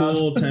 podcast.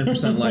 cool,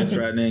 10%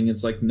 life-threatening.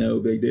 It's like no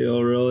big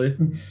deal, really.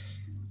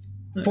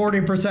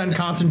 40%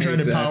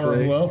 concentrated power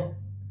of will.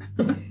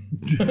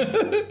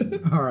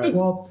 All right,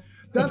 well,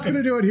 that's going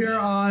to do it here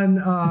on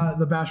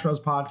the Bash Bros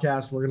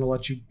podcast. We're going to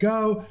let you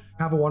go.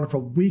 Have a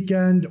wonderful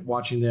weekend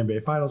watching the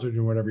NBA Finals or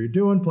doing whatever you're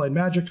doing, playing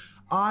Magic.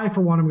 I,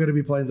 for one, am going to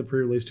be playing the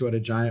pre-release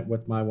Two-Headed Giant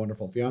with my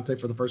wonderful fiance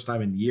for the first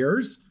time in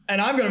years. And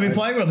I'm going to be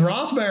playing with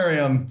Ross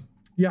Merriam.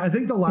 Yeah, I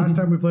think the last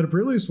time we played a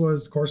pre-release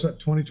was Core Set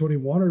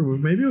 2021, or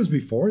maybe it was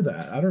before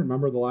that. I don't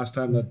remember the last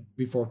time that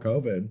before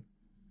COVID.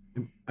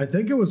 I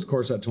think it was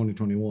Core Set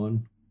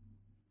 2021.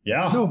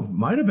 Yeah. No,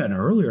 might have been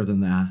earlier than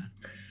that.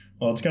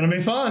 Well, it's going to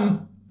be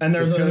fun. And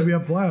It's going to be a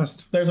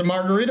blast. There's a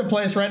margarita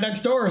place right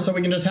next door, so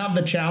we can just have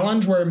the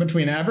challenge where in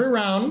between every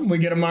round we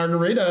get a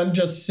margarita and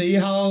just see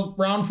how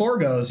round 4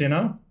 goes, you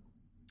know?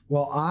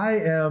 Well, I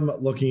am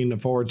looking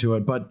forward to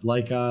it, but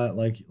like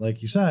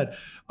you said,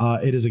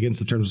 it is against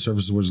the terms of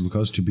service of Wizards of the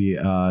Coast to be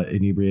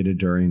inebriated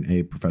during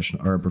a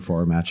professional or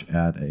before a match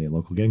at a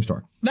local game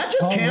store. That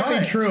just can't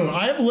be true.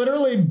 I have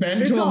literally been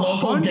to a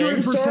local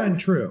game store. It's 100%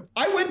 true.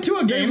 I went to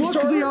a game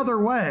store. They look the other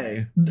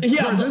way.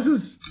 Yeah, this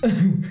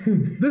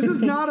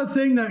is not a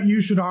thing that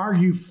you should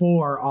argue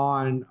for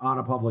on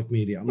a public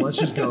medium. Let's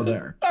just go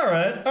there. All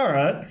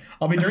right.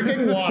 I'll be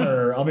drinking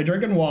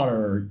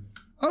water.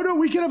 Oh, no,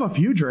 we can have a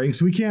few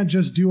drinks. We can't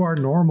just do our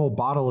normal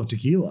bottle of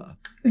tequila.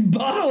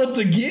 Bottle of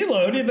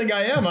tequila? Who do you think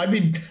I am?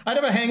 I'd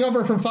have a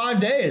hangover for 5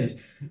 days.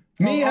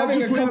 I'll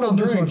just leave it on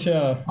this one.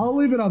 Yeah. I'll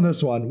leave it on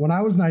this one. When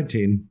I was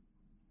 19,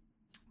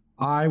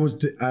 I was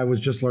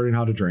just learning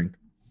how to drink.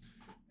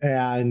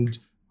 And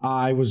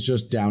I was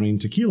just downing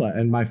tequila.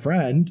 And my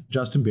friend,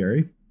 Justin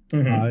Beery,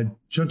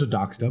 shouldn't have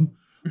doxed him.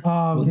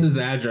 What's his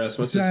address?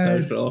 What's his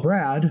social?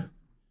 Brad.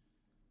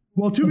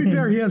 Well, to be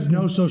fair, he has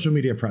no social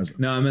media presence.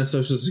 No, I meant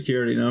social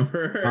security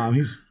number.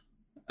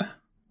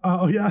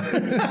 Oh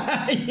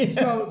yeah.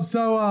 Yeah.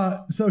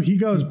 So he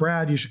goes,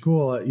 Brad, you should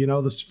cool it. You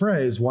know this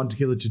phrase: 1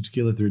 tequila, 2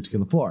 tequila, 3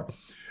 tequila, 4.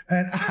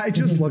 And I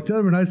just looked at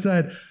him and I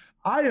said,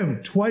 I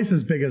am twice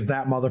as big as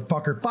that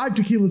motherfucker. 5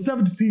 tequila,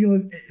 7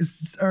 tequila,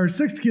 or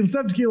 6 tequila,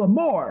 7 tequila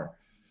more.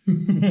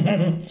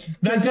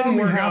 That didn't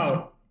work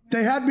out.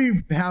 They had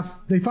me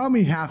they found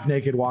me half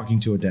naked walking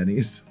to a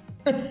Denny's.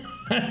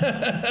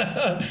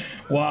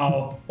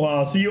 Wow.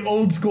 So you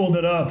old schooled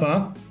it up,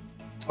 huh?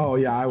 Oh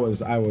yeah, I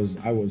was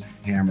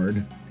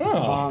hammered.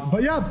 Oh.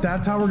 But yeah,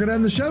 that's how we're gonna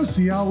end the show.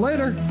 See y'all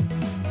later.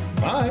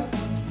 Bye.